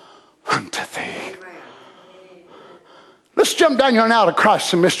unto thee. Let's jump down here now to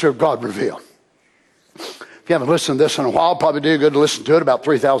Christ, the mystery of God revealed. If you haven't listened to this in a while, probably do good to listen to it about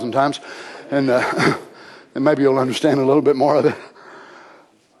 3,000 times. And maybe you'll understand a little bit more of it.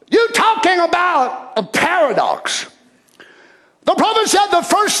 You're talking about a paradox. The prophet said the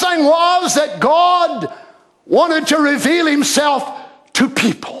first thing was that God wanted to reveal himself to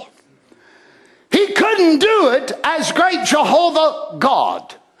people. He couldn't do it as great Jehovah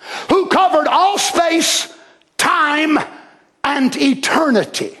God, who covered all space, time, and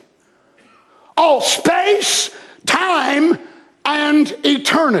eternity. All space, time, and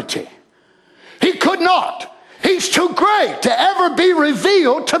eternity. He could not. He's too great to ever be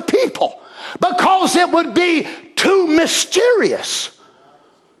revealed to people because it would be too mysterious.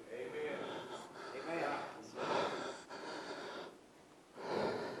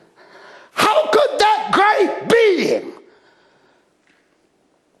 How could that great being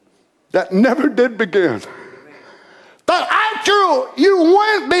that never did begin, that after you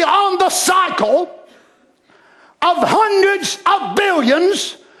went beyond the cycle of hundreds of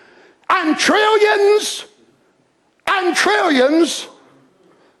billions and trillions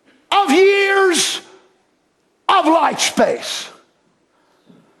of years of light space.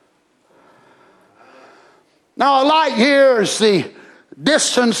 Now, a light year is the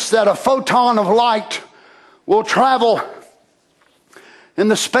distance that a photon of light will travel in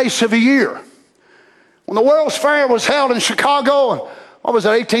the space of a year. When the World's Fair was held in Chicago, what was it,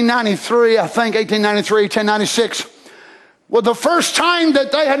 1893, I think, 1893, 1896, was the first time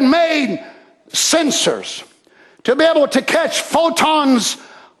that they had made sensors to be able to catch photons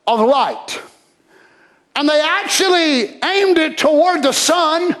of light. And they actually aimed it toward the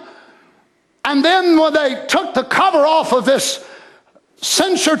sun, and then when they took the cover off of this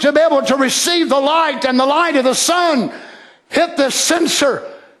sensor to be able to receive the light, and the light of the sun hit this sensor,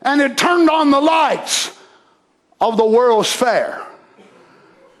 and it turned on the lights of the World's Fair.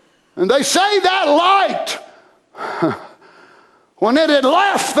 And they say that light, when it had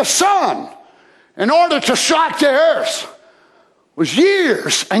left the sun in order to strike the earth, was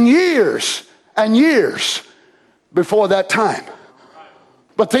years and years and years before that time.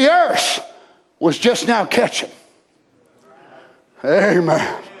 But the earth was just now catching.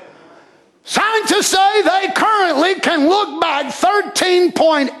 Amen. Scientists say they currently can look back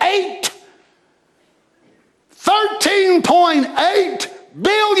 13.8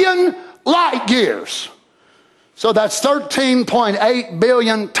 billion light years. So that's 13.8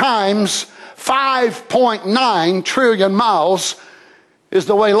 billion times 5.9 trillion miles is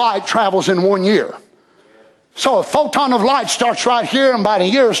the way light travels in 1 year. So a photon of light starts right here, and about a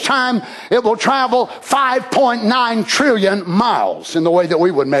year's time, it will travel 5.9 trillion miles in the way that we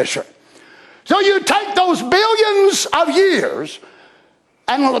would measure it. So you take those billions of years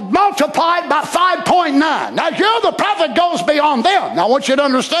and multiply it by 5.9. Now here the prophet goes beyond them. Now I want you to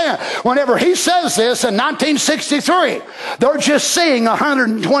understand, whenever he says this in 1963, they're just seeing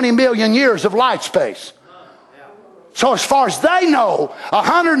 120 million years of light space. So as far as they know,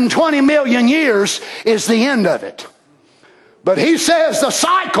 120 million years is the end of it. But he says the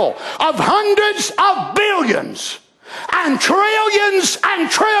cycle of hundreds of billions and trillions,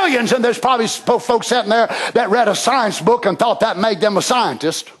 and there's probably folks sitting there that read a science book and thought that made them a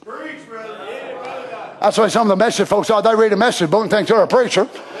scientist. That's the way some of the message folks are. They read a message book and think they're a preacher.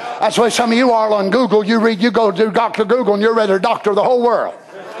 That's the way some of you are on Google. You go to Dr. Google and you're ready to doctor the whole world.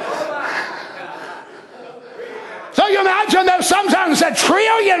 So you imagine there's sometimes a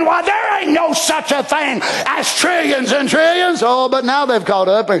trillion. Why, there ain't no such a thing as trillions and trillions. Oh, but now they've caught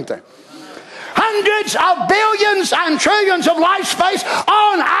up, ain't they? Hundreds of billions and trillions of light space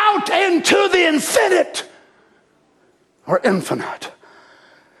on out into the infinite or infinite,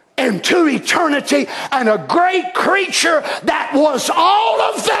 into eternity, and a great creature that was all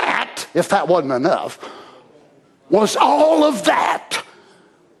of that, if that wasn't enough, was all of that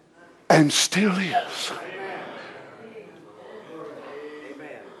and still is.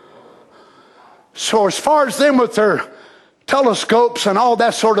 So as far as them with their telescopes and all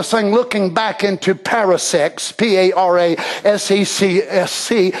that sort of thing, looking back into parsecs, P-A-R-A-S-E-C-S-C,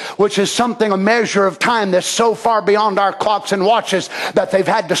 which is something, a measure of time that's so far beyond our clocks and watches that they've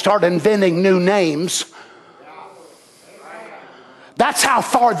had to start inventing new names. That's how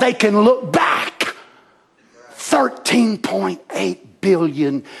far they can look back. 13.8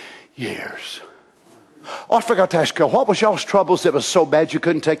 billion years. Oh, I forgot to ask you, what was y'all's troubles that was so bad you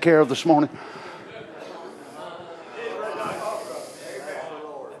couldn't take care of this morning?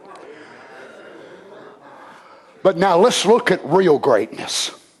 But now let's look at real greatness.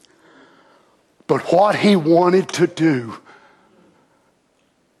 But what he wanted to do,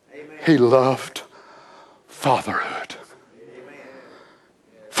 he loved fatherhood.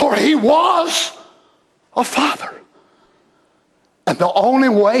 For he was a father. And the only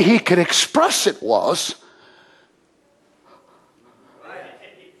way he could express it was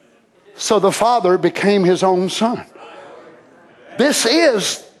so the Father became his own son. This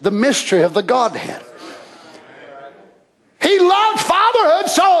is the mystery of the Godhead. He loved fatherhood,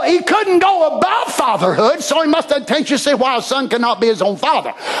 so he couldn't go above fatherhood, so he must have attention to say why a son cannot be his own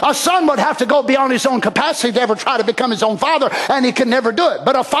father. A son would have to go beyond his own capacity to ever try to become his own father, and he could never do it.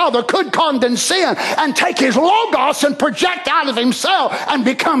 But a father could condescend and take his logos and project out of himself and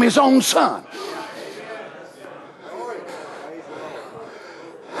become his own son.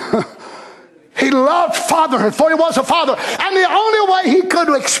 He loved fatherhood, for he was a father. And the only way he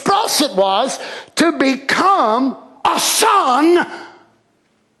could express it was to become a son,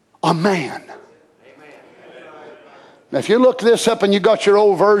 a man. Now, if you look this up and you got your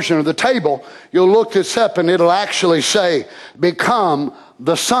old version of the table, you'll look this up and it'll actually say, become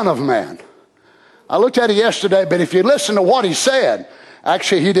the Son of Man. I looked at it yesterday, but if you listen to what he said,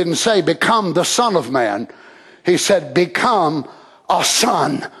 actually he didn't say become the Son of Man. He said become a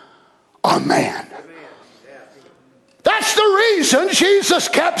son, a man. That's the reason Jesus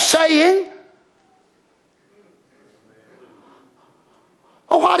kept saying,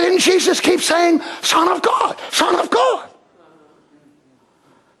 oh, why didn't Jesus keep saying, Son of God, Son of God?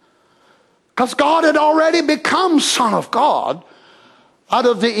 Because God had already become Son of God out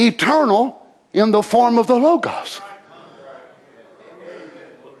of the eternal in the form of the Logos.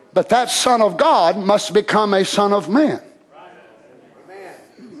 But that Son of God must become a Son of Man.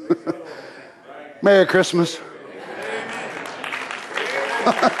 Merry Christmas.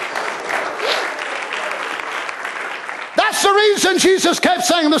 That's the reason Jesus kept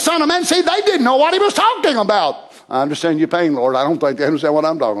saying the Son of Man. See, they didn't know what he was talking about. I understand your pain, Lord. I don't think they understand what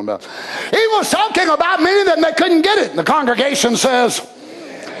I'm talking about. He was talking about meaning that they couldn't get it. The congregation says,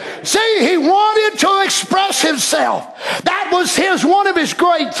 see, he wanted to express himself. That was one of his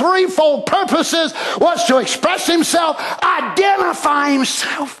great threefold purposes, was to express himself, identify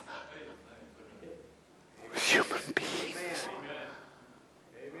himself with human beings.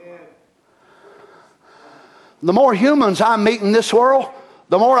 The more humans I meet in this world,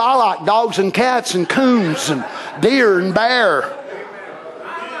 the more I like dogs and cats and coons and deer and bear.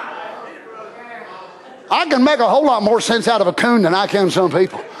 I can make a whole lot more sense out of a coon than I can some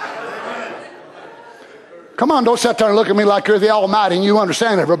people. Come on, don't sit there and look at me like you're the Almighty and you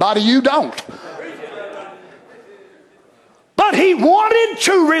understand everybody. You don't. But he wanted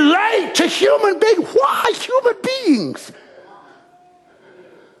to relate to human beings. Why human beings?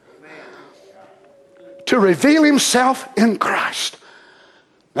 To reveal himself in Christ.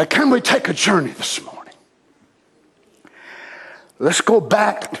 Now, can we take a journey this morning? Let's go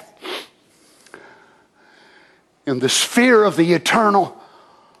back in the sphere of the eternal,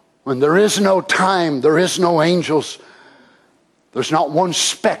 when there is no time, there is no angels, there's not one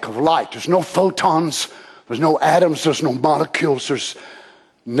speck of light, there's no photons, there's no atoms, there's no molecules, there's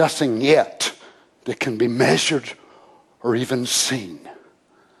nothing yet that can be measured or even seen.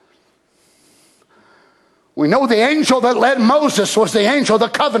 We know the angel that led Moses was the angel of the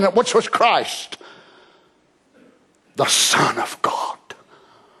covenant, which was Christ, the Son of God.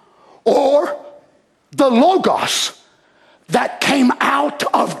 Or the Logos that came out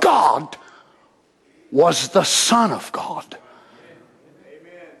of God was the Son of God.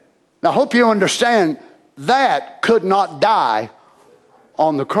 Now, I hope you understand that could not die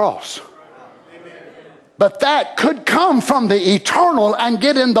on the cross. But that could come from the eternal and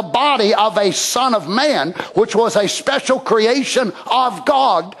get in the body of a Son of Man, which was a special creation of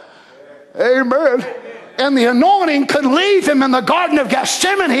God. Amen. And the anointing could leave him in the Garden of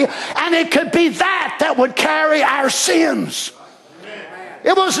Gethsemane, and it could be that would carry our sins.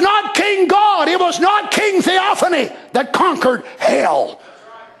 It was not King God, it was not King Theophany that conquered hell.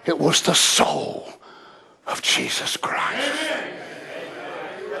 It was the soul of Jesus Christ.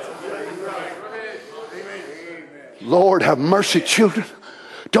 Lord, have mercy, children.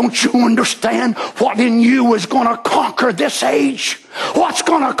 Don't you understand what in you is going to conquer this age? What's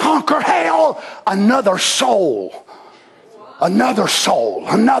going to conquer hell? Another soul. Another soul,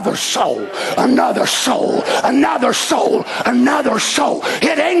 another soul, another soul, another soul, another soul.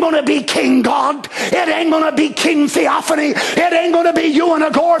 It ain't going to be King God. It ain't going to be King Theophany. It ain't going to be you in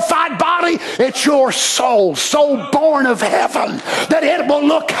a glorified body. It's your soul, so born of heaven that it will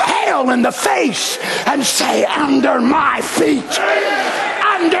look hell in the face and say, under my feet,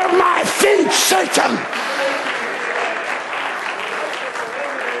 Satan.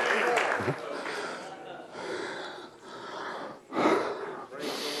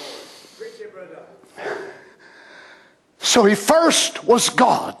 So he first was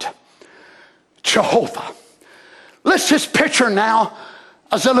God, Jehovah. Let's just picture now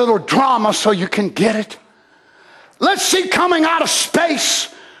as a little drama so you can get it. Let's see coming out of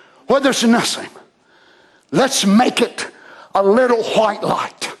space where there's nothing. Let's make it a little white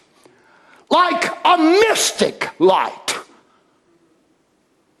light. Like a mystic light.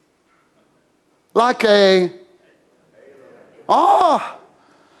 Like a...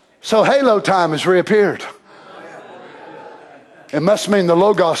 so halo time has reappeared. It must mean the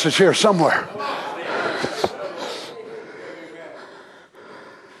Logos is here somewhere.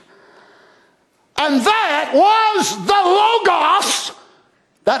 And that was the Logos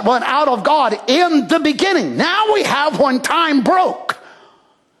that went out of God in the beginning. Now we have when time broke.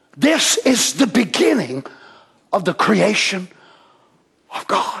 This is the beginning of the creation of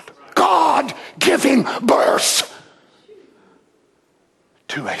God. God giving birth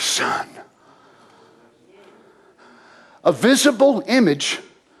to a son. A visible image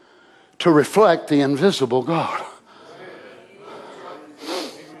to reflect the invisible God.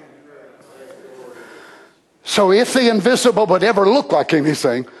 So if the invisible would ever look like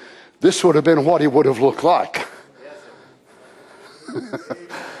anything, this would have been what he would have looked like.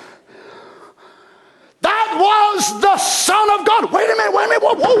 That was the Son of God. Wait a minute,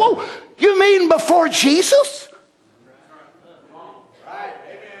 whoa. You mean before Jesus?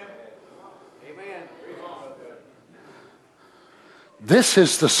 This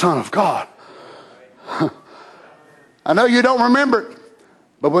is the Son of God. I know you don't remember it,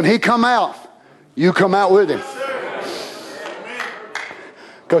 but when he come out, you come out with him.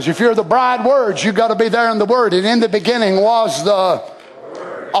 Because if you're the bride words, you got to be there in the Word. And in the beginning was the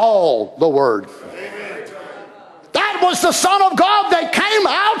Word. That was the Son of God that came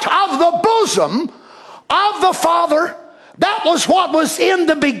out of the bosom of the Father. That was what was in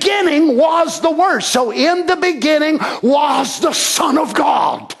the beginning was the Word. So in the beginning was the Son of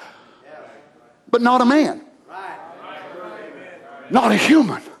God. But not a man. Not a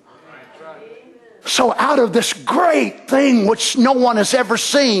human. So out of this great thing which no one has ever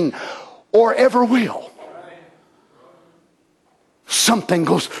seen or ever will, something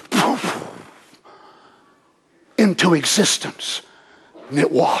goes into existence. And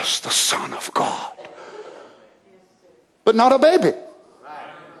it was the Son of God. But not a baby.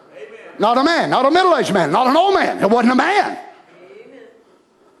 Not a man. Not a middle-aged man. Not an old man. It wasn't a man.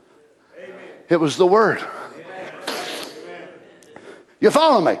 It was the Word. You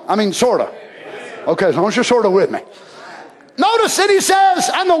follow me? I mean, sort of. Okay, as long as you're sort of with me. Notice that he says,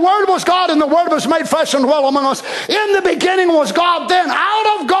 and the Word was God, and the Word was made flesh and dwelt among us. In the beginning was God. Then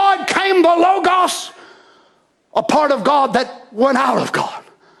out of God came the Logos, a part of God that went out of God.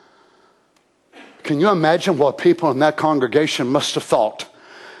 Can you imagine what people in that congregation must have thought?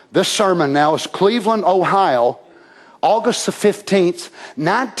 This sermon now is Cleveland, Ohio, August the 15th,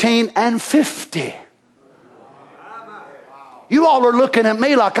 1950. You all are looking at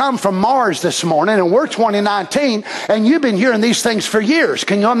me like I'm from Mars this morning, and we're 2019, and you've been hearing these things for years.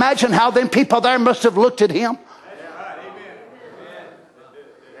 Can you imagine how them people there must have looked at him?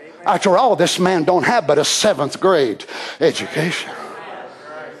 After all, this man don't have but a 7th grade education.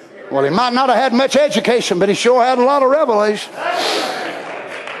 Well, he might not have had much education, but he sure had a lot of revelation.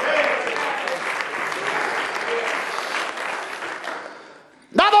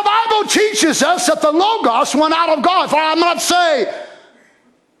 Now the Bible teaches us that the Logos went out of God. For I might say,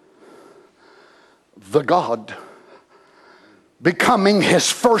 the God becoming his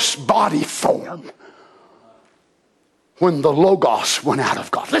first body form when the Logos went out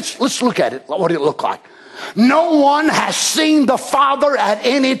of God. Let's look at it, what it looked like. No one has seen the Father at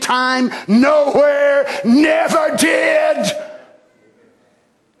any time, nowhere, never did,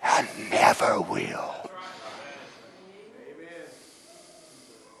 and never will.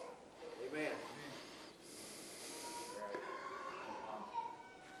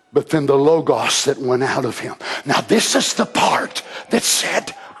 But then the Logos that went out of him. Now this is the part that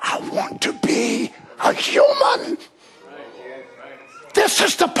said, I want to be a human. This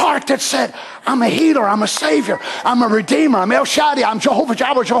is the part that said, I'm a healer, I'm a savior, I'm a redeemer, I'm El Shaddai, I'm Jehovah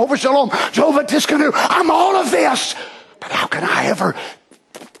Jireh, Jehovah Shalom, Jehovah Tiskanu. I'm all of this. But how can I ever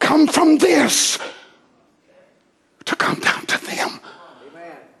come from this to come down to them?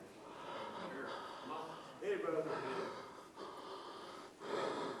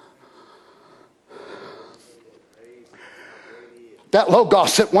 That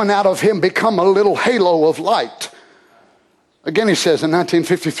Logos that went out of him become a little halo of light. Again, he says in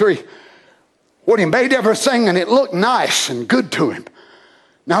 1953, when he made everything and it looked nice and good to him,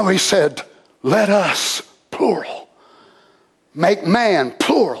 now he said, let us, plural, make man,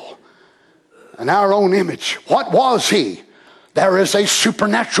 plural, in our own image. What was he? There is a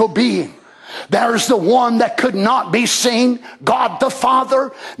supernatural being. There's the one that could not be seen. God the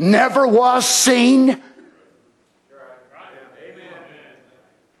Father never was seen.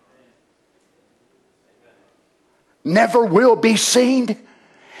 Never will be seen.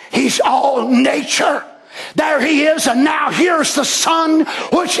 He's all nature. There he is, and now here's the Son,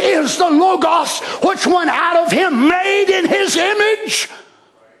 which is the Logos, which went out of him, made in his image.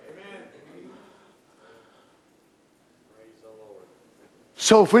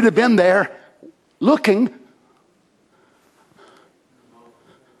 So if we'd have been there looking,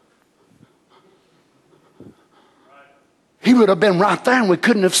 he would have been right there and we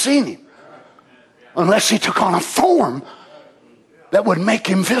couldn't have seen him. Unless he took on a form that would make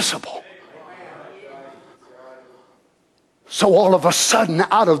him visible. So all of a sudden,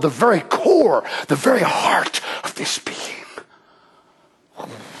 out of the very core, the very heart of this being,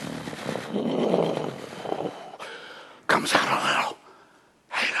 comes out a little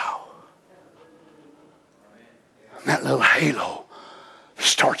halo. And that little halo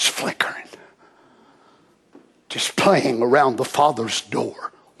starts flickering. Just playing around the Father's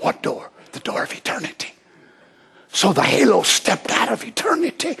door. What door? The door of eternity. So the halo stepped out of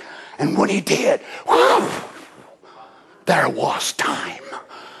eternity. And when he did, whew, there was time.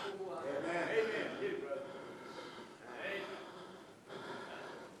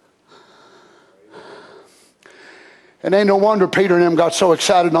 And ain't no wonder Peter and them got so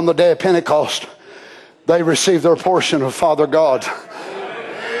excited on the day of Pentecost. They received their portion of Father God.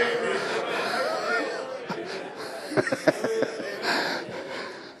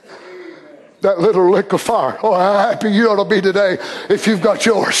 That little lick of fire. Oh, how happy you ought to be today if you've got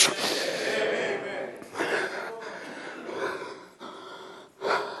yours.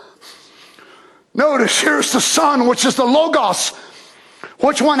 Notice, here's the Son, which is the Logos,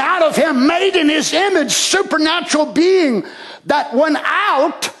 which went out of him, made in his image, supernatural being that went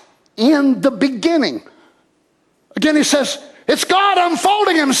out in the beginning. Again, he says, it's God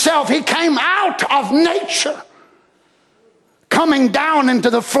unfolding himself. He came out of nature, coming down into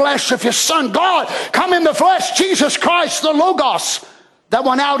the flesh of his Son. God come in the flesh, Jesus Christ, the Logos, that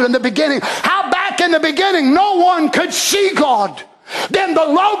went out in the beginning. How back in the beginning no one could see God. Then the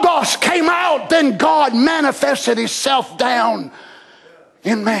Logos came out. Then God manifested himself down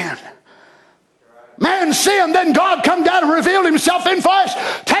in man. Man sinned, then God come down and revealed himself in flesh,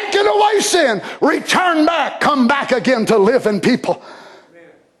 taking away sin, return back, come back again to live in people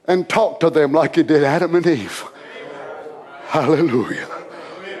and talk to them like he did Adam and Eve. Hallelujah.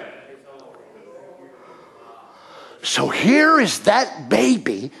 So here is that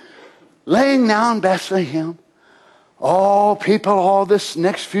baby laying now in Bethlehem. All people, all this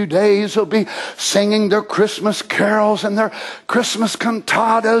next few days will be singing their Christmas carols and their Christmas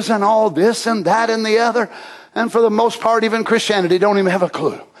cantatas and all this and that and the other. And for the most part, even Christianity don't even have a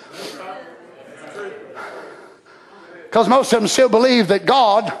clue. Because most of them still believe that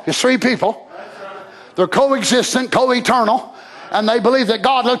God is three people. They're coexistent, co-eternal. And they believe that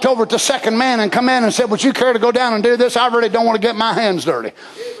God looked over at the second man and come in and said, would you care to go down and do this? I really don't want to get my hands dirty.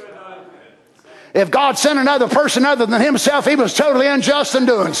 If God sent another person other than himself, he was totally unjust in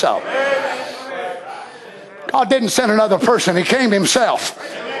doing so. God didn't send another person. He came himself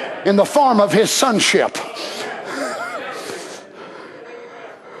in the form of his sonship.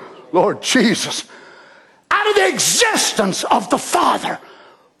 Lord Jesus. Out of the existence of the Father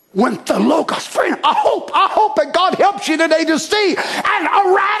went the Logos. Friend, I hope that God helps you today to see and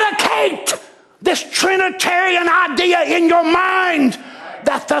eradicate this Trinitarian idea in your mind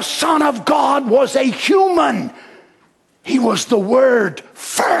that the Son of God was a human. He was the Word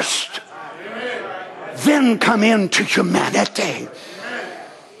first, then come into humanity.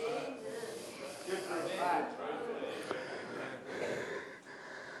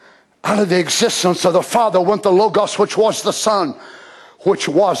 Out of the existence of the Father went the Logos, which was the Son, which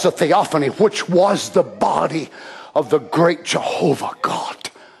was the theophany, which was the body of the great Jehovah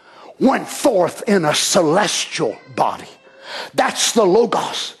God, went forth in a celestial body. That's the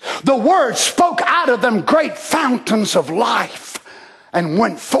Logos. The Word spoke out of them great fountains of life and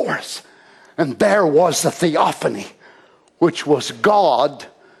went forth. And there was the theophany, which was God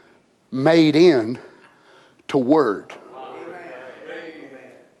made in to Word.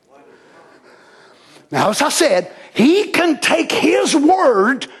 Now, as I said, he can take his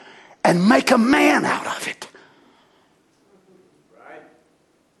Word and make a man out of it.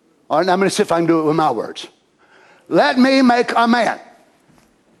 All right, now I'm going to see if I can do it with my words. Let me make a man.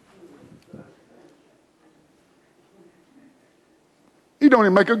 He don't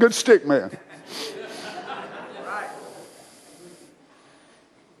even make a good stick man.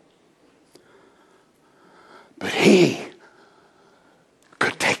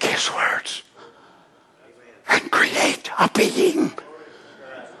 His words and create a being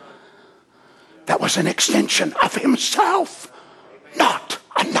that was an extension of Himself, not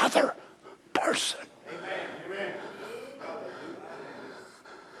another person.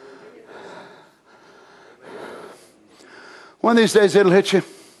 One of these days it'll hit you.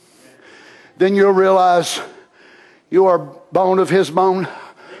 Then you'll realize you are bone of His bone,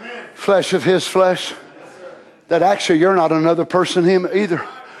 flesh of His flesh. That actually you're not another person Him either.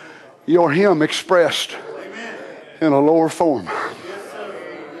 You're Him expressed in a lower form.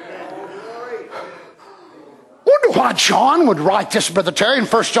 Wonder why John would write this, Brother Terry, in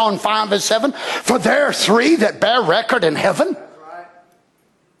 1 John 5:7. For there are three that bear record in heaven: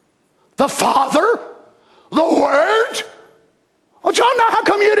 the Father, the Word. Well, John, now how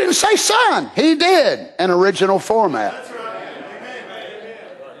come you didn't say Son? He did in original format.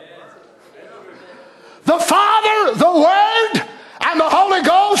 The Father, the Word, and the Holy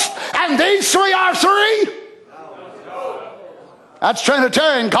Ghost, and these three are three. That's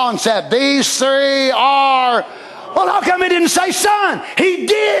Trinitarian concept. These three are. Well, how come He didn't say Son? He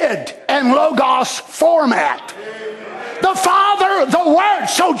did in Logos format. The Father, the Word.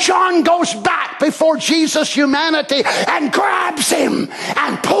 So John goes back before Jesus' humanity and grabs Him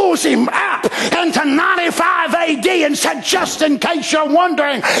and pulls Him up into 95 AD and said, just in case you're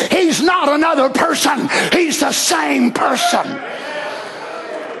wondering, He's not another person. He's the same person.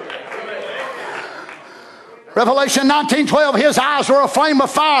 Revelation 19:12, His eyes were a flame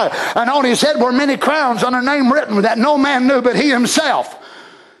of fire, and on His head were many crowns, and a name written that no man knew but He Himself.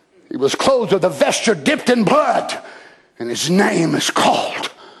 He was clothed with a vesture dipped in blood, and His name is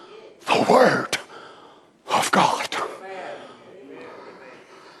called the Word of God.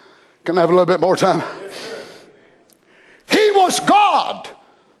 Can I have a little bit more time? He was God,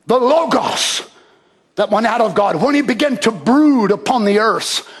 the Logos that went out of God. When He began to brood upon the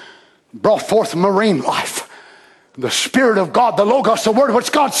earth, brought forth marine life. The Spirit of God, the Logos, the Word,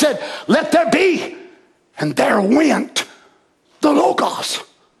 which God said, let there be. And there went the Logos.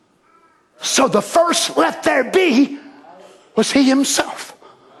 So the first let there be was He Himself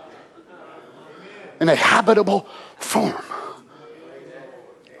in a habitable form.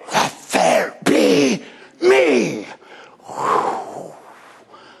 Let there be me.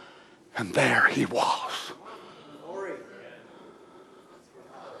 And there He was.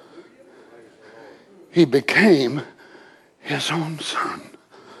 He became His own Son.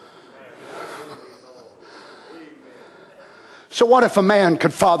 So what if a man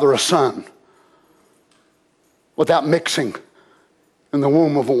could father a son without mixing in the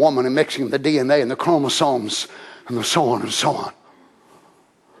womb of a woman and mixing the DNA and the chromosomes and the so on and so on?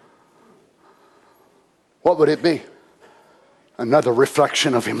 What would it be? Another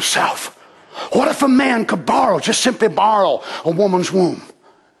reflection of Himself. What if a man could just simply borrow a woman's womb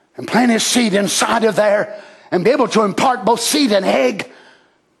and plant his seed inside of there and be able to impart both seed and egg?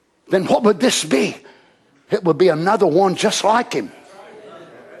 Then what would this be? It would be another one just like him.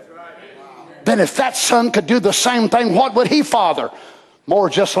 Then if that son could do the same thing, what would he father? More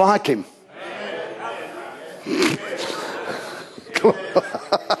just like him.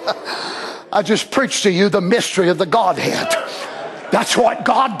 I just preached to you the mystery of the Godhead. That's what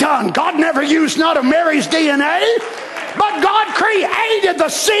God done. God never used none of Mary's DNA. But God created the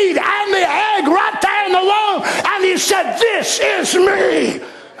seed and the egg right there in the womb. And He said, this is me.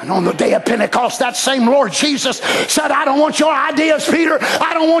 And on the day of Pentecost, that same Lord Jesus said, I don't want your ideas, Peter.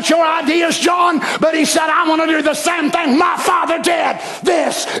 I don't want your ideas, John. But He said, I want to do the same thing my Father did.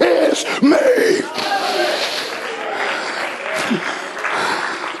 This is me.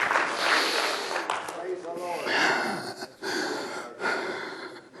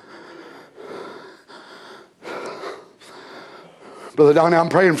 Brother Donnie, I'm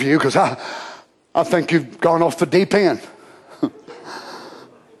praying for you because I think you've gone off the deep end.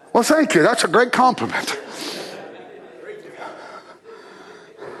 Well, thank you. That's a great compliment.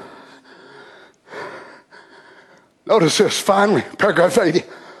 Notice this, finally, paragraph 80.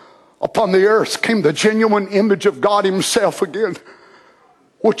 Upon the earth came the genuine image of God Himself again,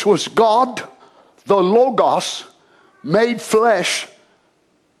 which was God, the Logos, made flesh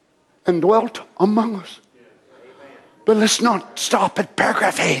and dwelt among us. But let's not stop at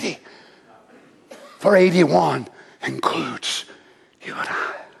paragraph 80. For 81 includes you and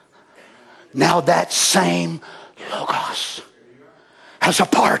I. Now that same Logos has a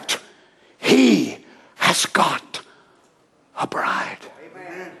part. He has got a bride.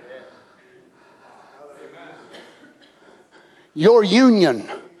 Amen. Your union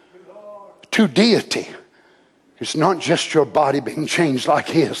to deity is not just your body being changed like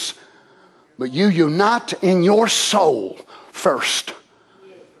His, but you unite in your soul first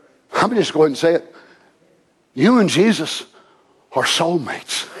I'm just going to say it. You and Jesus are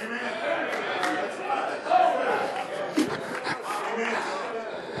soulmates.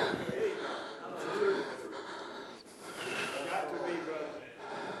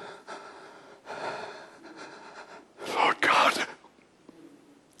 Lord God,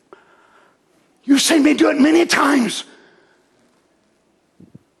 you've seen me do it many times.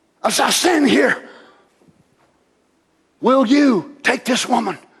 As I stand here, will you take this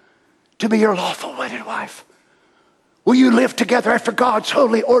woman to be your lawful wedded wife? Will you live together after God's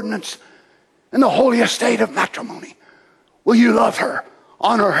holy ordinance in the holy estate of matrimony? Will you love her,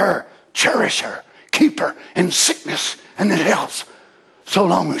 honor her, cherish her, keep her in sickness and in health, so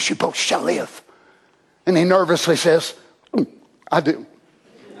long as you both shall live? And he nervously says, I do.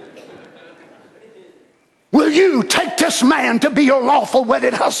 Will you take this man to be your lawful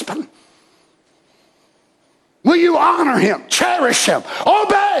wedded husband? Will you honor him, cherish him,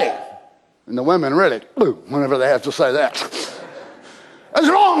 obey? And the women really, whenever they have to say that. As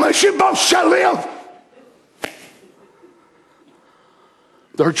long as you both shall live.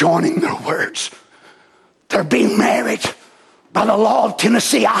 They're joining their words. They're being married. By the law of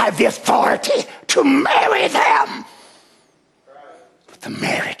Tennessee, I have the authority to marry them. But the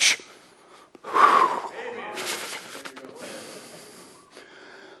marriage,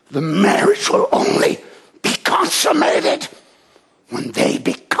 the marriage will only be consummated when they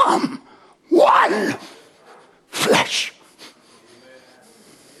become one flesh.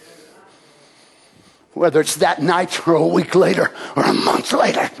 Whether it's that night or a week later or a month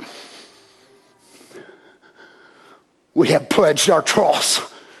later, we have pledged our troths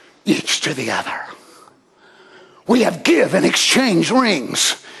each to the other. We have give and exchange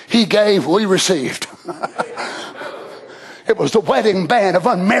rings. He gave, we received. It was the wedding band of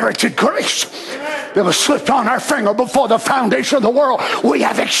unmerited grace that was slipped on our finger before the foundation of the world. We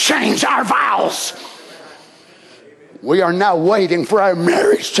have exchanged our vows. We are now waiting for our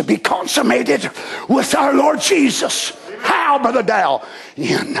marriage to be consummated with our Lord Jesus. How, Brother Dow?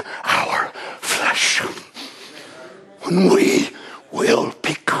 In our flesh. When we will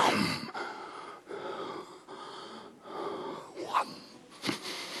become one.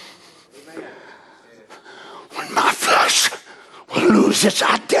 When my flesh will lose its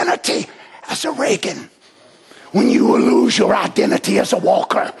identity as a Reagan. When you will lose your identity as a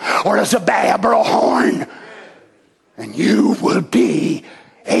Walker or as a Babb or a Horn. And you will be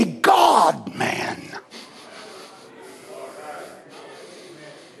a God man.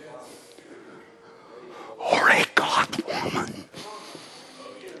 Or a God woman.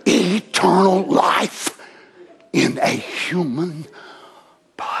 Eternal life in a human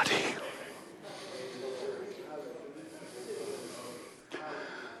body.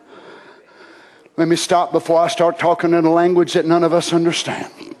 Let me stop before I start talking in a language that none of us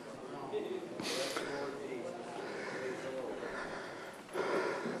understand.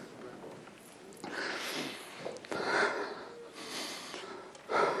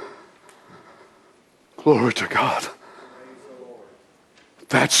 Glory to God.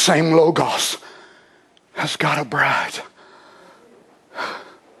 That same Logos has got a bride.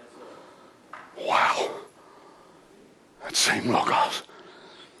 Wow. That same Logos.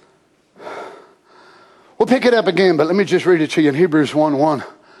 We'll pick it up again, but let me just read it to you in Hebrews 1:1.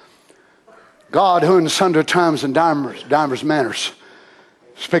 God, who in sundry times and divers manners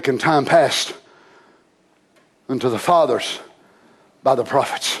spake in time past unto the fathers by the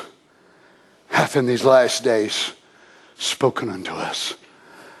prophets, hath in these last days spoken unto us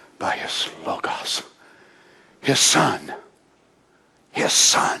by his Logos, his Son,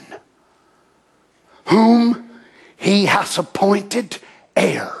 whom he hath appointed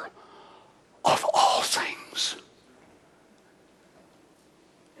heir of all things.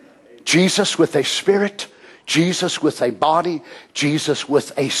 Jesus with a spirit, Jesus with a body, Jesus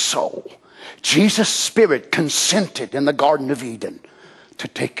with a soul. Jesus' spirit consented in the Garden of Eden to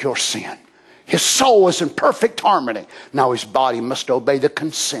take your sin. His soul is in perfect harmony. Now his body must obey the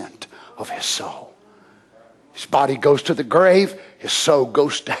consent of his soul. His body goes to the grave. His soul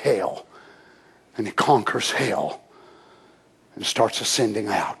goes to hell. And he conquers hell and starts ascending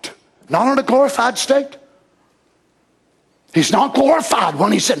out. Not in a glorified state. He's not glorified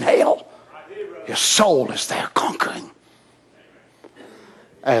when he's in hell. His soul is there conquering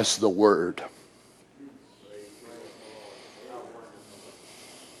as the Word.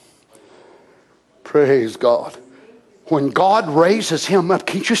 Praise God. When God raises him up,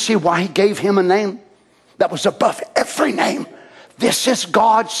 can't you see why he gave him a name that was above every name? This is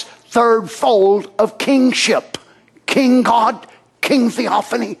God's third fold of kingship. King God, King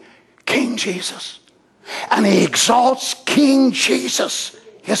Theophany, King Jesus. And he exalts King Jesus,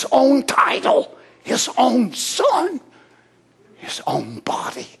 his own title, his own son, his own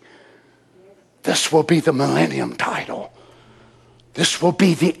body. This will be the millennium title. This will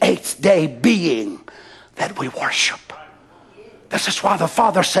be the eighth day being that we worship. This is why the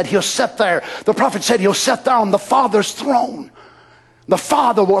Father said he'll sit there. The prophet said he'll sit there on the Father's throne. The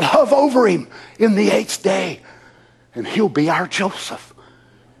Father will hover over him in the eighth day. And he'll be our Joseph.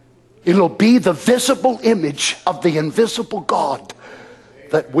 It'll be the visible image of the invisible God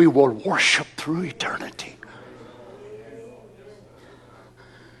that we will worship through eternity.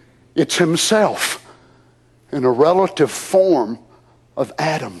 It's himself in a relative form of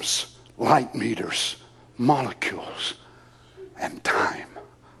atoms, light meters, molecules, and time.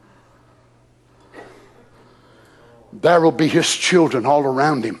 There will be his children all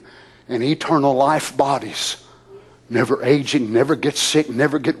around him in eternal life bodies, never aging, never get sick,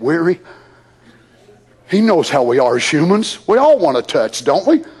 never get weary. He knows how we are as humans. We all want to touch, don't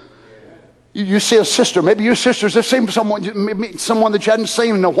we? You see a sister, maybe your sisters have seen someone that you hadn't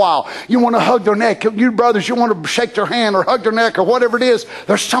seen in a while. You want to hug their neck. You brothers, you want to shake their hand or hug their neck or whatever it is.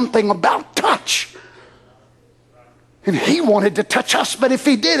 There's something about touch. And he wanted to touch us, but if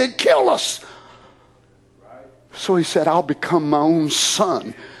he did, it'd kill us. So he said, I'll become my own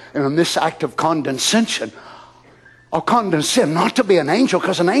son. And in this act of condescension, I'll condescend not to be an angel,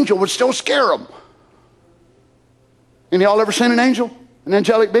 because an angel would still scare them. Any of y'all ever seen an angel? An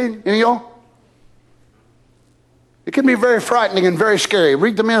angelic being? Any of y'all? It can be very frightening and very scary.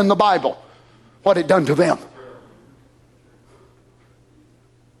 Read them in the Bible, what it done to them.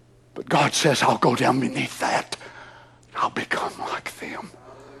 But God says, I'll go down beneath that. I'll become like them.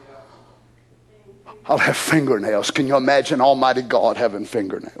 I'll have fingernails. Can you imagine Almighty God having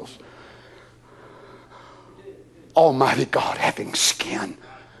fingernails? Almighty God having skin,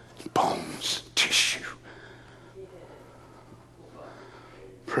 bones, tissue.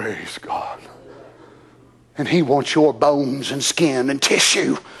 Praise God. And he wants your bones and skin and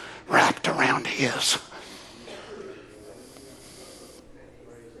tissue wrapped around his.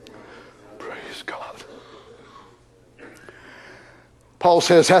 Praise God. Paul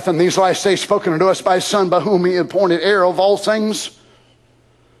says, hath in these last days spoken unto us by his Son, by whom he appointed heir of all things,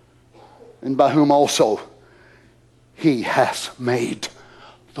 and by whom also he hath made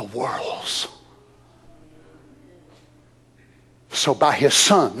the worlds. So by his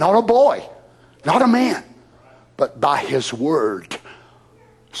Son, not a boy, not a man, but by his word.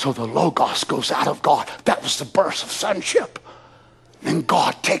 So the Logos goes out of God. That was the birth of sonship. And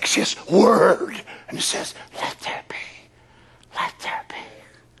God takes his word and he says, let there be. Let there be.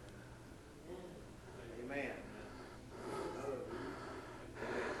 Amen.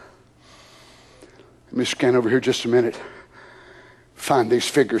 Let me scan over here just a minute. Find these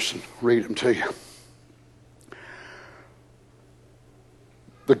figures and read them to you.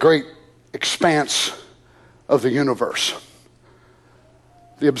 The great expanse of the universe.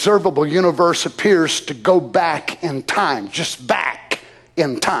 The observable universe appears to go back in time, just back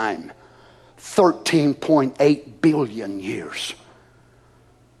in time, 13.8 billion years.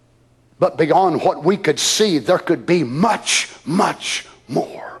 But beyond what we could see, there could be much, much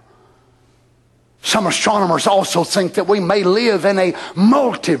more. Some astronomers also think that we may live in a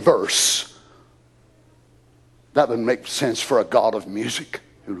multiverse. That would make sense for a God of music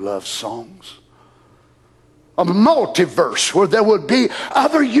who loves songs. A multiverse where there would be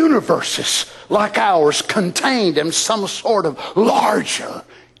other universes like ours contained in some sort of larger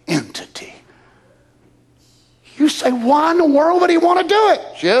entity. You say, why in the world would he want to do it?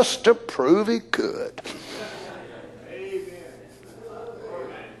 Just to prove he could.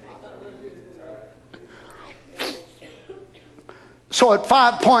 So at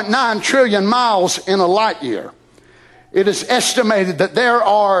 5.9 trillion miles in a light year, it is estimated that there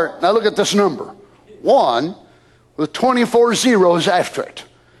are, now look at this number, 1 with 24 zeros after it.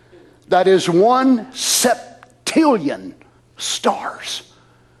 That is 1 septillion stars.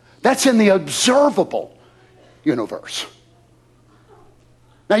 That's in the observable universe.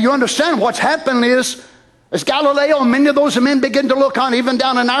 Now you understand what's happened is, as Galileo and many of those men begin to look on, even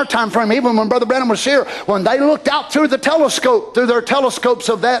down in our time frame, even when Brother Branham was here, when they looked out through the telescope, through their telescopes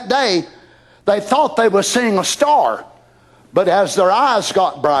of that day, they thought they were seeing a star. But as their eyes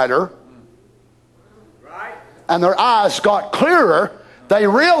got brighter and their eyes got clearer, they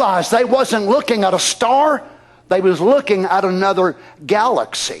realized they wasn't looking at a star, they was looking at another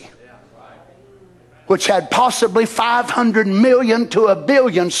galaxy, which had possibly 500 million to 1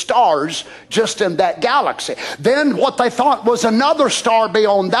 billion stars just in that galaxy. Then what they thought was another star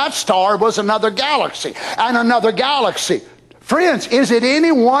beyond that star was another galaxy and another galaxy. Friends, is it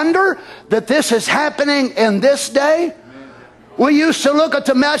any wonder that this is happening in this day? We used to look at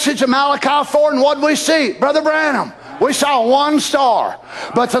the message of Malachi 4, and what did we see? Brother Branham, we saw one star.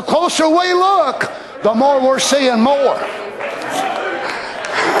 But the closer we look, the more we're seeing more.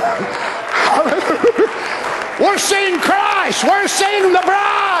 We're seeing Christ. We're seeing the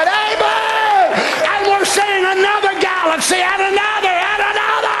bride. Amen. And we're seeing another galaxy and another and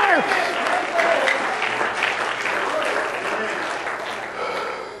another.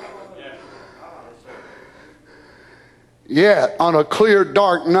 Yet, on a clear,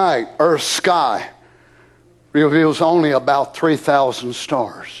 dark night, Earth's sky reveals only about 3,000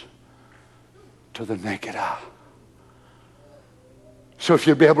 stars to the naked eye. So if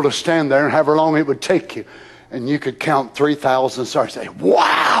you'd be able to stand there and however long it would take you, and you could count 3,000 stars, say,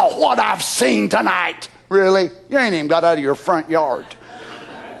 wow, what I've seen tonight. Really? You ain't even got out of your front yard.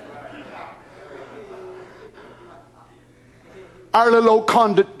 Our little old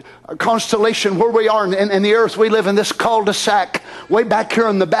constellation where we are in the earth, we live in this cul-de-sac way back here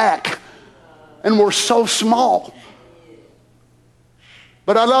in the back. And we're so small.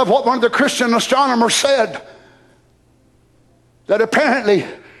 But I love what one of the Christian astronomers said. That apparently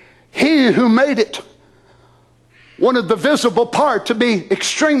he who made it wanted the visible part to be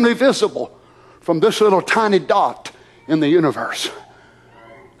extremely visible from this little tiny dot in the universe.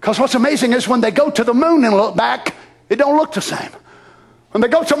 Because what's amazing is when they go to the moon and look back, it don't look the same. When they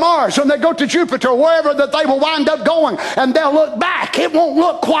go to Mars, when they go to Jupiter, wherever that they will wind up going, and they'll look back, it won't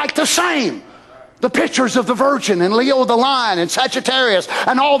look quite the same. The pictures of the Virgin and Leo the Lion and Sagittarius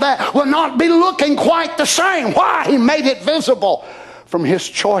and all that will not be looking quite the same. Why? He made it visible from his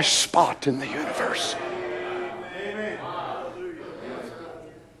choice spot in the universe.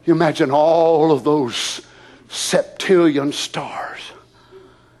 You imagine all of those septillion stars.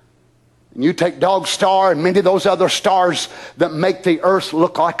 And you take Dog Star and many of those other stars that make the earth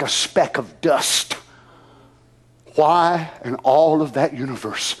look like a speck of dust. Why in all of that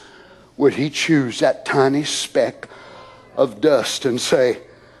universe would he choose that tiny speck of dust and say,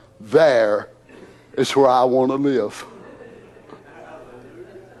 there is where I want to live?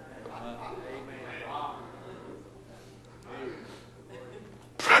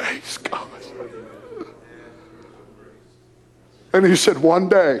 Praise God. And he said, one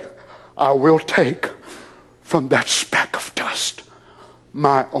day I will take from that speck of dust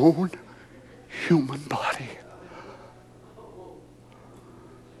my own human body.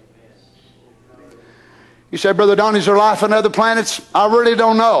 You say, Brother Don, is there life on other planets? I really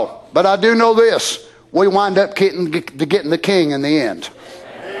don't know. But I do know this. We wind up getting the king in the end.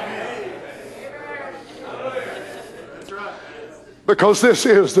 Because this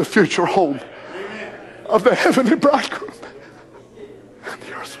is the future home of the heavenly bridegroom and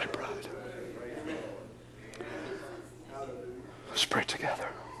the earthly bride. Let's pray together.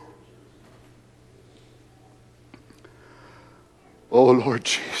 Oh, Lord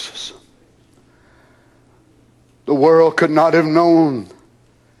Jesus. The world could not have known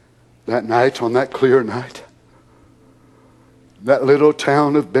that night, on that clear night, that little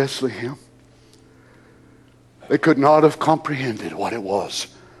town of Bethlehem. They could not have comprehended what it was.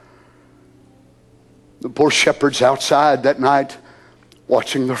 The poor shepherds outside that night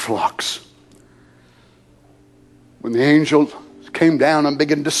watching their flocks. When the angel came down and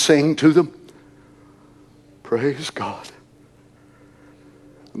began to sing to them, praise God.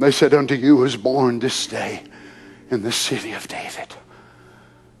 And they said, unto you is born this day in the city of David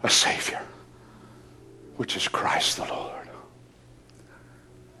a Savior, which is Christ the Lord.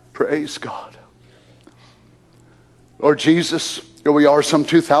 Praise God. Lord Jesus, here we are some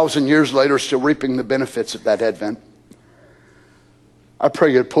 2,000 years later still reaping the benefits of that advent. I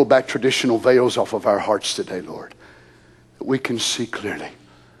pray you'd pull back traditional veils off of our hearts today, Lord, that we can see clearly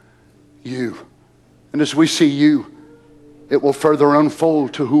you. And as we see you, it will further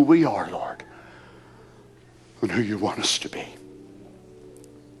unfold to who we are, Lord, and who you want us to be.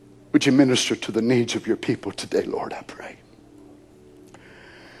 Would you minister to the needs of your people today, Lord, I pray.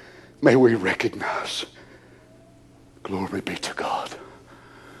 May we recognize, glory be to God.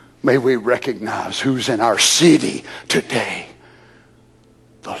 May we recognize who's in our city today.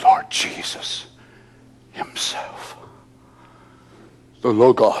 The Lord Jesus himself. The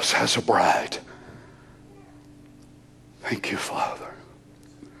Logos has a bride. Thank you, Father.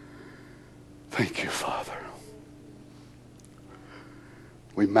 Thank you, Father.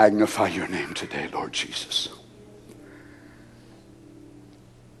 We magnify your name today, Lord Jesus.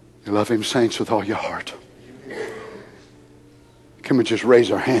 You love him, saints, with all your heart. Can we just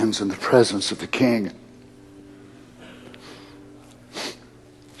raise our hands in the presence of the King?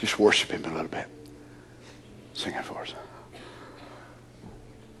 Just worship him a little bit. Sing it for us.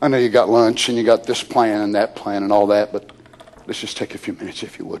 I know you got lunch and you got this plan and that plan and all that, but Let's just take a few minutes,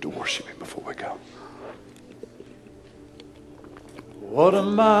 if you would, to worship him before we go. What a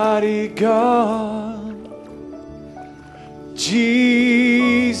mighty God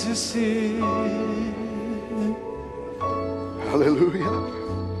Jesus is. Hallelujah.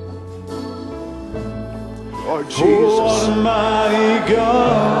 Lord Jesus. Oh, what a mighty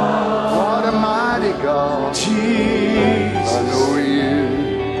God. What a mighty God. Jesus. I know he is.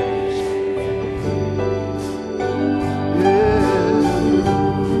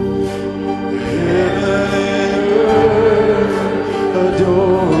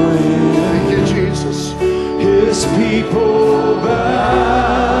 His people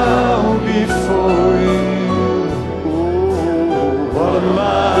bow before him. Oh, what a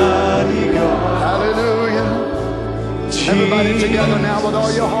mighty God. Hallelujah. Jesus. Everybody together now with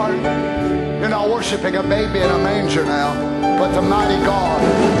all your heart. You're not worshiping a baby in a manger now, but the mighty God,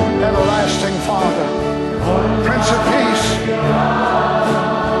 everlasting Father, Prince of Peace.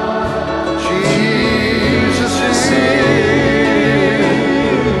 Jesus is here.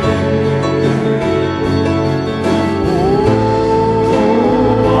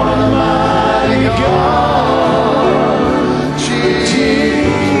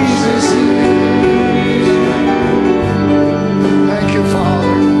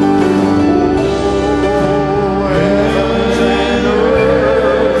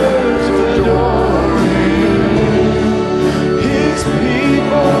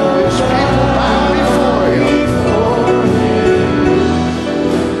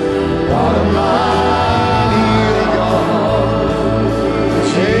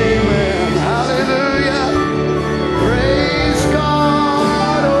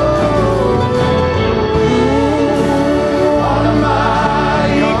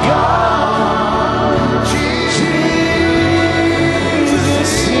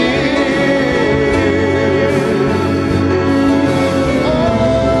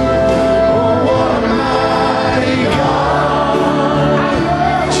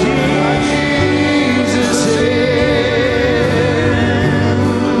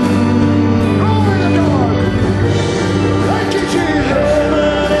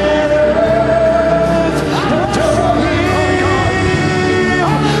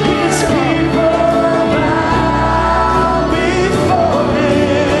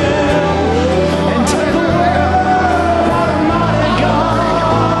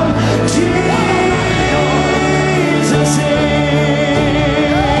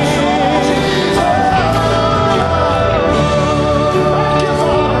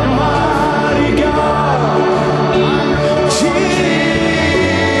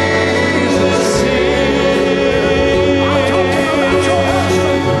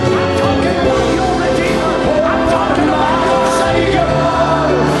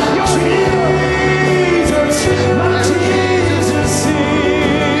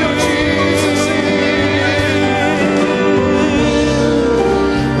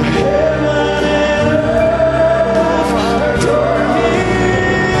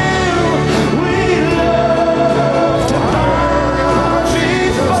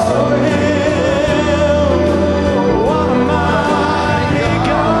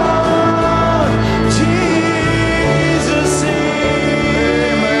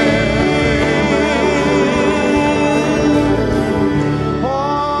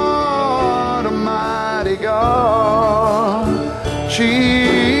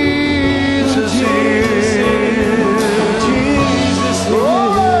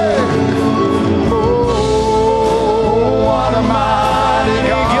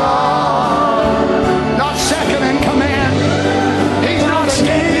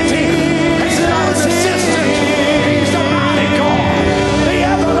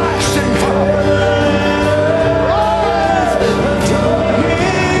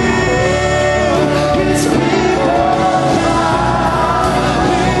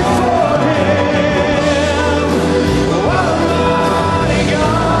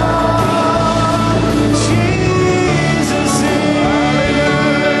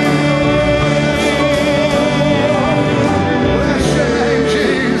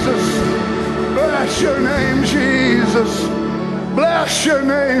 Bless your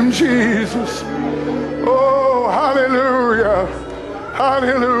name, Jesus. Oh, hallelujah.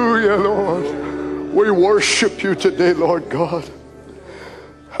 Hallelujah, Lord. We worship you today, Lord God.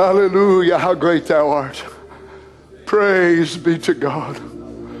 Hallelujah. How great thou art. Praise be to God.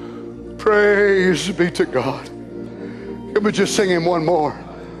 Praise be to God. Can we just sing him one more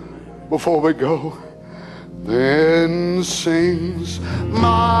before we go? Then sings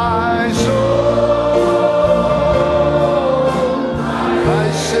my soul,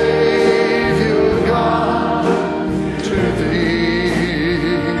 my Savior God, to thee.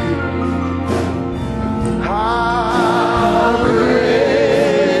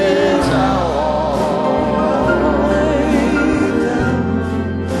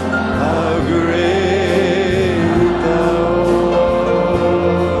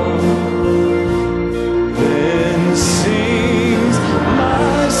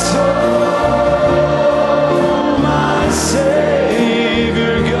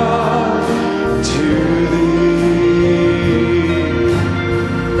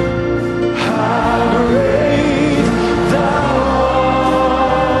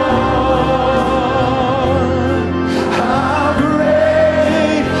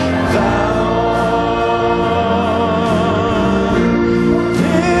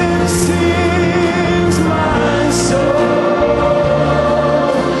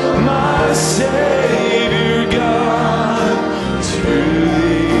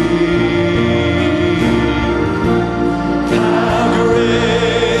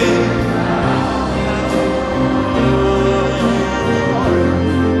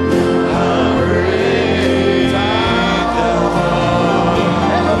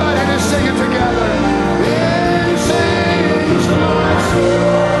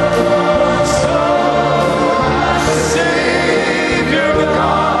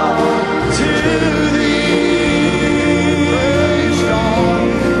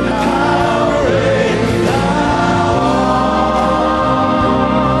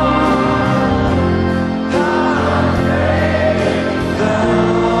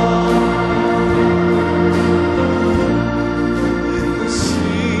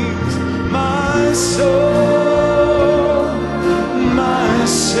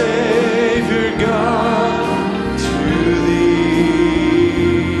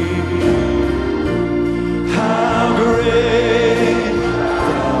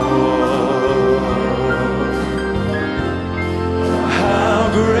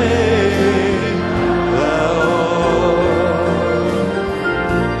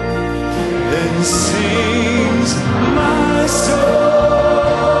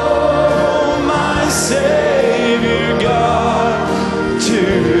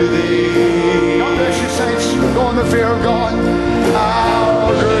 we're going.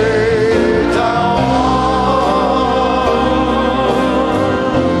 How great thou art.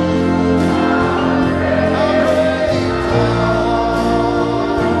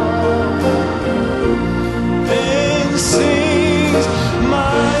 Then sings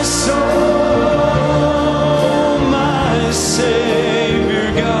my soul, my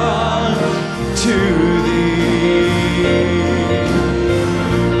Savior God, to thee.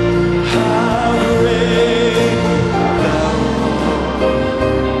 How great thou art.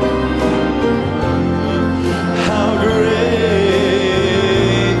 How great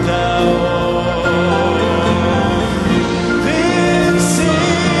thou art. Then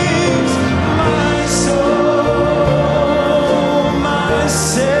sings my soul, my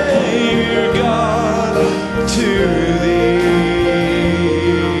Savior God, to thee.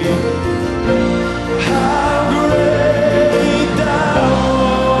 How great thou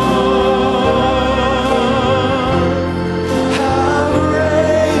art. How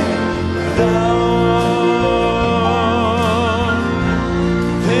great thou art.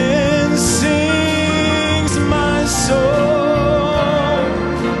 Then sings my soul,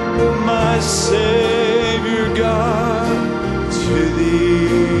 my Savior God, to thee.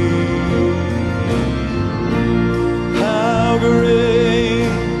 How great,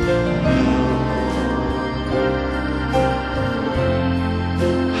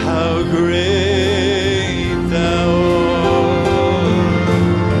 how great